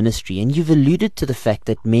real ministry. And you've alluded to the fact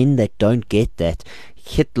that men that don't get that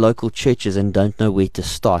hit local churches and don't know where to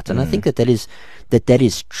start. And I think that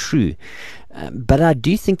is true. But I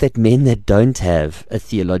do think that men that don't have a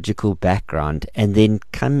theological background and then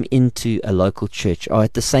come into a local church are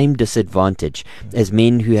at the same disadvantage as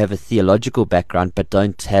men who have a theological background but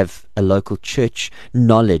don't have a local church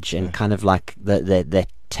knowledge and kind of like that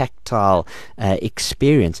tactile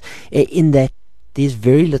experience, in that there's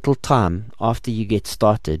very little time after you get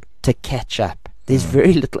started to catch up. There's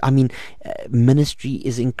very little. I mean, ministry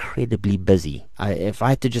is incredibly busy. If I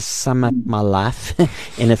had to just sum up my life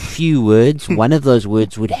in a few words, one of those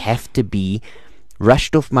words would have to be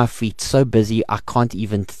rushed off my feet, so busy I can't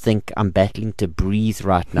even think. I'm battling to breathe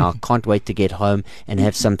right now. Can't wait to get home and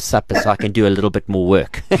have some supper so I can do a little bit more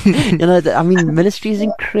work. I mean, ministry is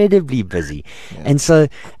incredibly busy. And so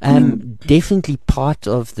definitely part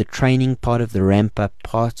of the training, part of the ramp up,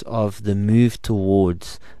 part of the move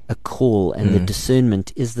towards a call and the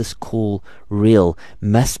discernment, is this call real,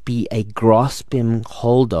 must be a grasping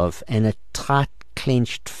hold of and a tight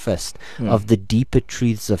clenched fist of the deeper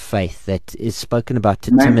truths of faith that is spoken about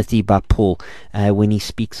to Timothy by Paul when he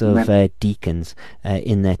speaks of deacons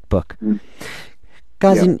in that book.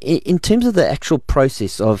 Guys, in terms of the actual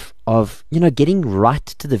process of getting right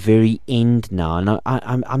to the very end now, and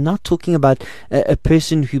I'm not talking about a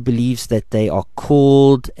person who believes that they are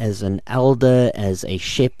called as an elder, as a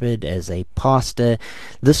shepherd, as a pastor.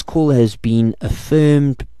 This call has been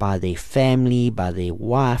affirmed by their family, by their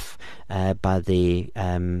wife, by their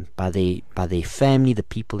family, the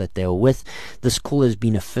people that they are with. This call has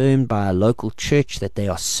been affirmed by a local church that they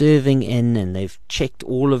are serving in, and they've checked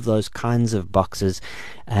all of those kinds of boxes.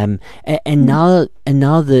 And now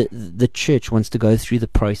the church wants to go through the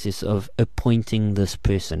process of appointing this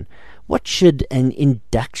person. What should an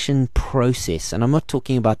induction process, and I'm not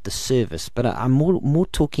talking about the service, but I'm more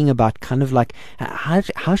talking about kind of like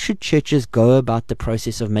how should churches go about the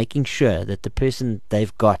process of making sure that the person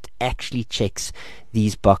they've got actually checks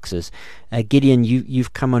these boxes? Gideon,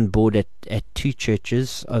 you've come on board at two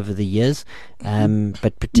churches over the years,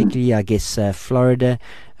 but particularly, I guess, Florida.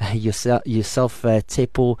 Yourself,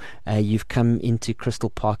 Tsepo, you've come into Crystal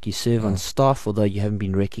Park. You serve on staff, although you haven't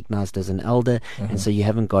been recognized as an elder, and so you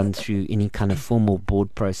haven't gone through any kind of formal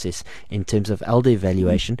board process in terms of elder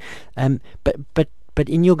evaluation. But But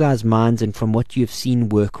in your guys' minds and from what you've seen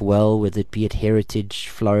work well, whether it be at Heritage,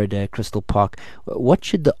 Florida, Crystal Park, what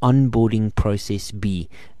should the onboarding process be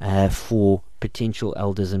for potential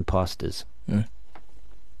elders and pastors?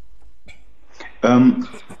 I'll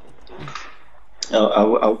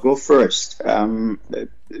go first.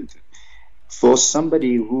 For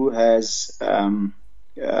somebody who has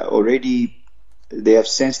already, they have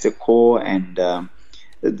sensed the call, and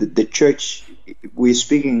the church, we're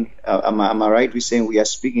speaking, am I right? We're saying we are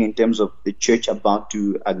speaking in terms of the church about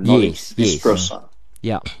to acknowledge this person.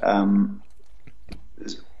 Yeah.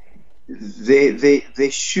 They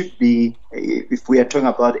should be, if we are talking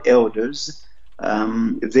about elders,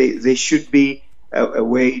 they should be a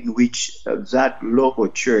way in which that local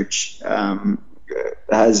church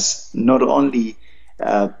has not only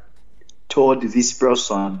told this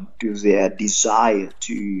person to their desire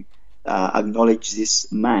to acknowledge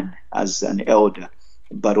this man as an elder,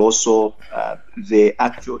 but also the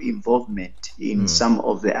actual involvement in some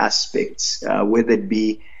of the aspects, whether it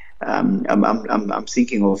be I'm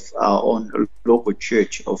thinking of our own local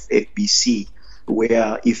church of FBC,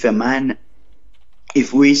 where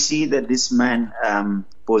if we see that this man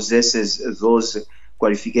possesses those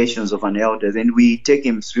qualifications of an elder, then we take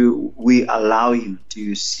him through, we allow him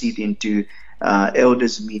to sit into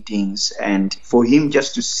elders meetings, and for him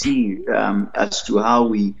just to see as to how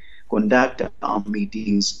we conduct our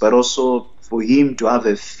meetings, but also for him to have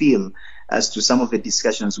a feel as to some of the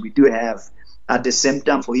discussions we do have. At the same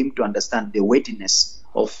time, for him to understand the weightiness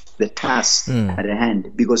of the task at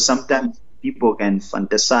hand, because sometimes people can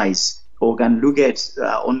fantasize or can look at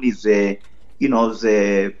only the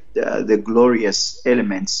glorious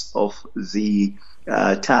elements of the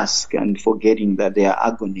task, and forgetting that there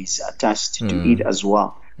are agonies attached to it as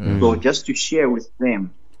well. So just to share with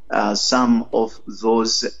them some of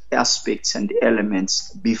those aspects and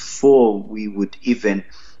elements before we would even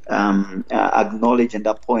acknowledge and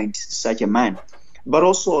appoint such a man. But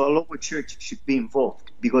also a local church should be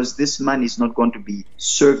involved, because this man is not going to be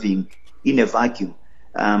serving in a vacuum.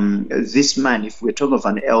 This man, if we're talking of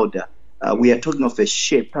an elder, we are talking of a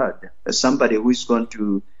shepherd, somebody who is going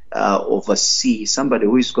to oversee, somebody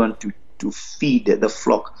who is going to feed the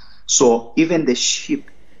flock. So even the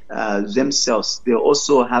sheep themselves, they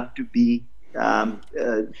also have to be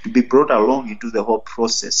brought along into the whole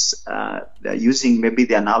process, using maybe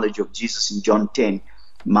the analogy of Jesus in John 10,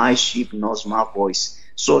 my sheep knows my voice.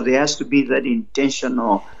 So there has to be that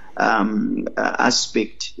intentional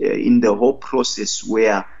aspect in the whole process,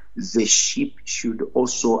 where the sheep should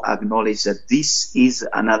also acknowledge that this is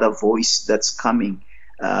another voice that's coming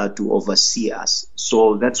to oversee us.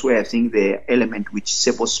 So that's where I think the element which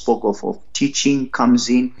Sebo spoke of teaching comes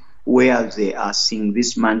in, where they are seeing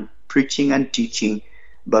this man preaching and teaching,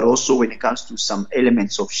 but also when it comes to some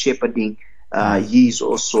elements of shepherding, he is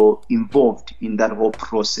also involved in that whole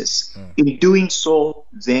process. In doing so,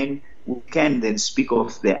 then we can then speak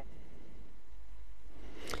of the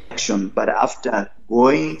action. But after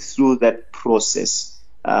going through that process,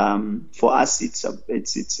 for us,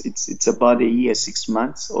 it's about a year, 6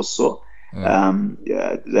 months or so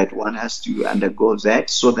that one has to undergo that,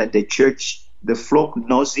 so that the church, the flock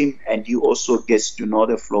knows him, and he also gets to know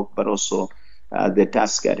the flock, but also the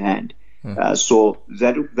task at hand. So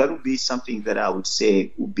that would be something that I would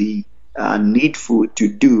say would be needful to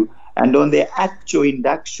do. And on the actual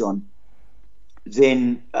induction,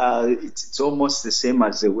 then it's almost the same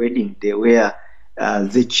as the wedding day, where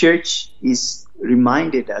the church is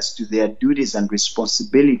reminded as to their duties and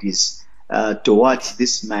responsibilities towards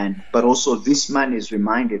this man, but also this man is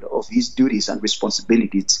reminded of his duties and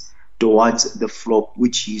responsibilities towards the flock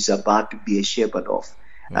which he's about to be a shepherd of.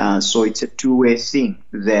 So it's a two-way thing,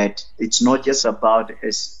 that it's not just about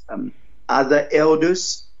other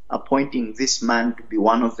elders appointing this man to be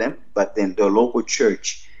one of them, but then the local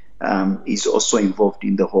church is also involved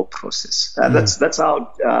in the whole process. That's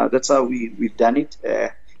how we've done it.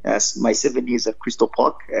 As my 7 years at Crystal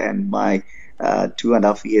Park and my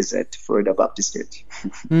 2.5 years at Florida Baptist Church.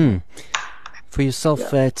 For yourself,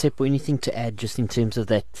 Tsepo, anything to add just in terms of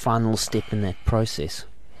that final step in that process?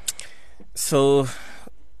 So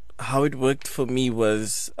how it worked for me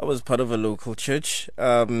was, I was part of a local church,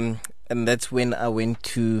 and that's when I went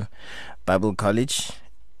to Bible college,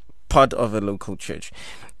 part of a local church.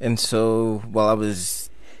 And so while I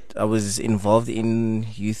was involved in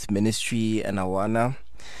youth ministry and Awana,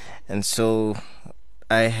 and so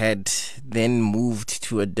I had then moved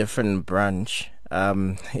to a different branch,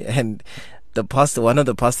 and one of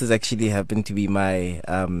the pastors actually happened to be my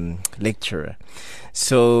lecturer.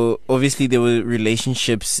 So obviously there were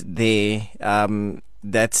relationships there,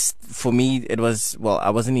 that's for me. It was, well, I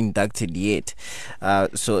wasn't inducted yet,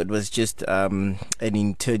 so it was just an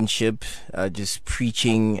internship, just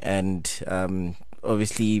preaching and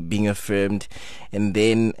obviously being affirmed, and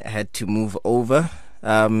then had to move over.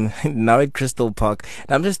 Now at Crystal Park,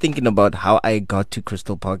 and I'm just thinking about how I got to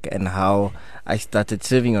Crystal Park and how I started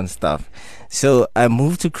serving on staff. So I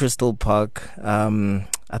moved to Crystal Park.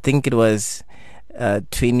 I think it was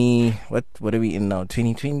 20, what are we in now,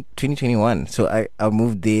 2021. So I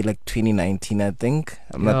moved there like 2019, I think.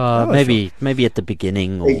 I'm not maybe sure. At the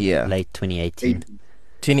beginning or Yeah. late 2018.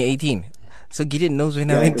 2018. So Gideon knows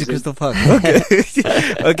when I went to Crystal Park. Okay.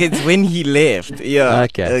 Okay, it's when he left. Yeah.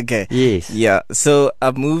 Okay. Yes. Yeah. So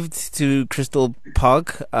I moved to Crystal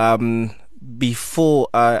Park before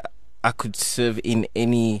I could serve in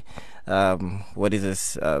any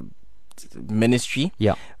ministry.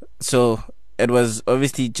 Yeah. So it was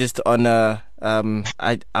obviously just on a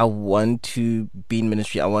I want to be in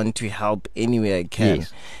ministry. I want to help any way I can.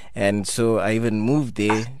 Yes. And so I even moved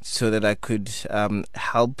there so that I could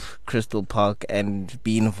help Crystal Park and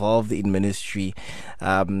be involved in ministry.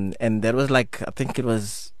 And that was like, I think it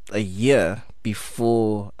was a year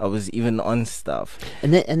before I was even on staff.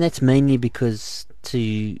 And that's mainly because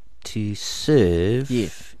to serve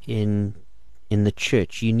Yes. in the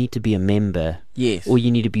church, you need to be a member. Yes. Or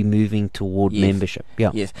you need to be moving toward Yes. membership.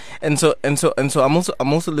 Yeah. Yes. And so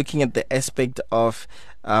I'm also looking at the aspect of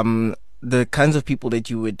the kinds of people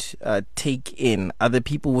that you would take in are the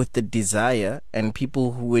people with the desire and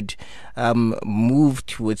people who would move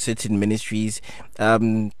towards certain ministries,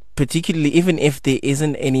 particularly even if there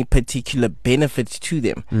isn't any particular benefit to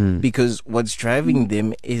them, because what's driving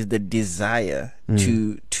them is the desire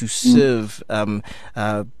to serve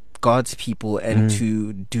God's people and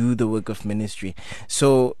to do the work of ministry.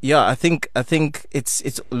 So yeah, I think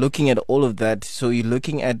it's looking at all of that. So you're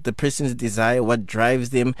looking at the person's desire, what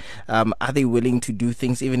drives them, are they willing to do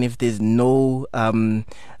things even if there's no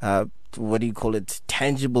what do you call it,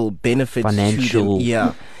 tangible benefits Financial. to them.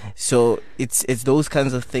 Yeah. So it's those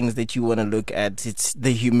kinds of things that you want to look at. It's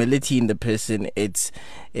the humility in the person, it's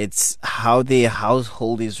how their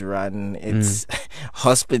household is run, it's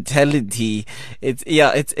hospitality,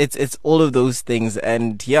 it's all of those things.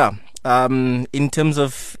 And yeah, in terms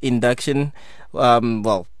of induction,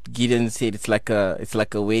 well, Gideon said it's like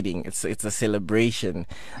a wedding. It's a celebration.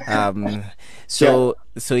 So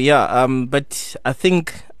yeah. But I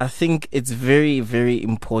think it's very, very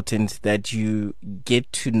important that you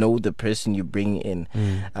get to know the person you bring in.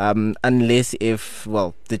 Unless if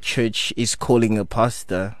the church is calling a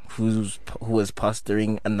pastor who was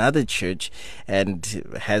pastoring another church and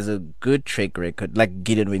has a good track record, like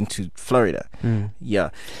Gideon went to Florida. Yeah.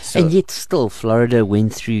 So, And yet still Florida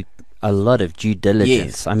went through a lot of due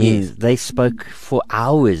diligence. Yes, I mean, yes. they spoke for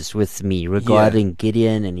hours with me regarding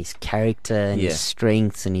Gideon and his character and his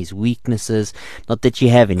strengths and his weaknesses. Not that you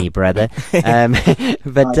have any, brother, but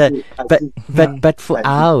for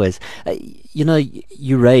hours.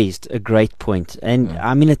 You raised a great point, and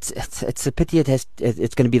I mean, it's a pity it's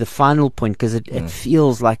going to be the final point, because it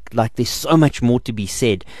feels like there's so much more to be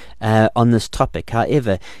said on this topic.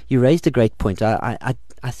 However, you raised a great point.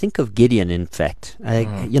 I think of Gideon, in fact.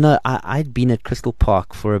 I'd been at Crystal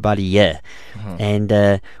Park for about a year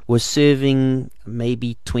and was serving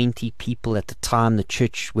maybe 20 people at the time. The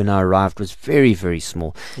church, when I arrived, was very, very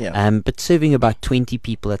small. But serving about 20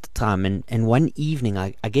 people at the time. And one evening,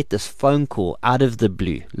 I get this phone call out of the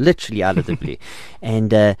blue, literally out of the blue.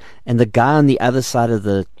 And the guy on the other side of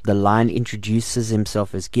the line introduces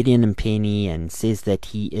himself as Gideon and Penny and says that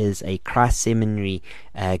he is a Christ Seminary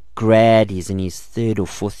grad. He's in his 3rd or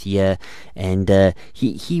 4th year, and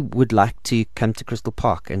he would like to come to Crystal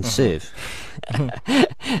Park and serve.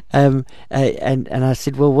 And I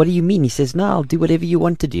said, well, what do you mean? He says, no, I'll do whatever you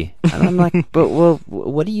want to do. And I'm like, but well,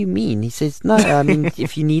 what do you mean? He says, no, I mean,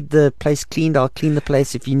 if you need the place cleaned, I'll clean the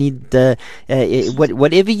place. If you need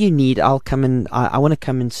whatever you need, I'll come and I want to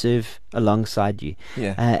come and serve alongside you.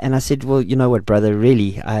 And I said, well, you know what, brother,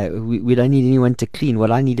 really, we don't need anyone to clean.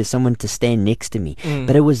 What I need is someone to stand next to me.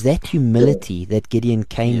 But it was that humility that Gideon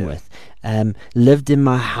came with. Lived in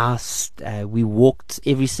my house. We walked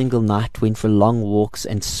every single night, went for long walks,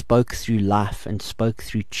 and spoke through life and spoke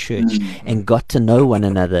through church and got to know one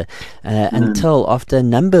another until after a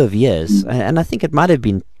number of years, and I think it might have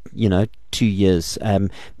been 2 years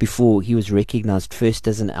before he was recognized first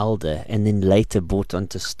as an elder and then later brought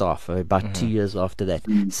onto staff, about 2 years after that.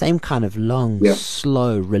 Same kind of long,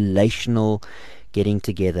 slow, relational getting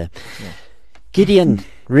together. Gideon,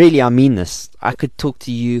 really, I mean this. I could talk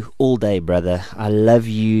to you all day, brother. I love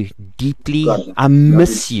you deeply. I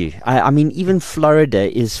miss you. I mean, even Florida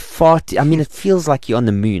is I mean, it feels like you're on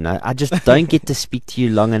the moon. I just don't get to speak to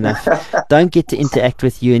you long enough. Don't get to interact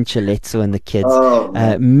with you and Chiletso and the kids.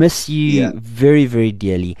 Miss you very, very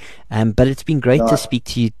dearly. But it's been great to speak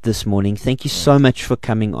to you this morning. Thank you so much for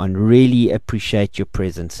coming on. Really appreciate your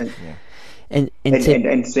presence.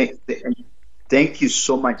 Thank you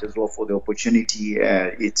so much as well for the opportunity.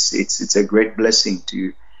 It's a great blessing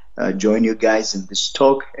to join you guys in this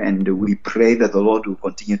talk, and we pray that the Lord will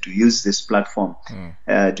continue to use this platform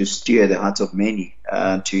to steer the hearts of many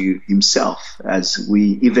to Himself as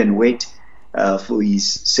we even wait for His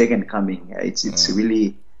second coming. It's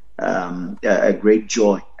really a great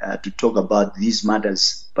joy to talk about these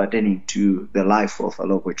matters pertaining to the life of a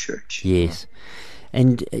local church. Yes.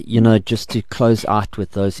 And, just to close out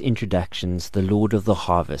with those introductions, the Lord of the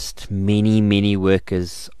harvest, many, many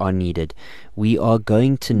workers are needed. We are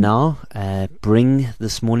going to now bring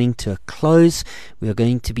this morning to a close. We are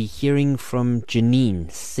going to be hearing from Janine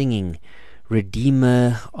singing,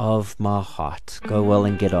 Redeemer of My Heart. Go well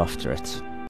and get after it.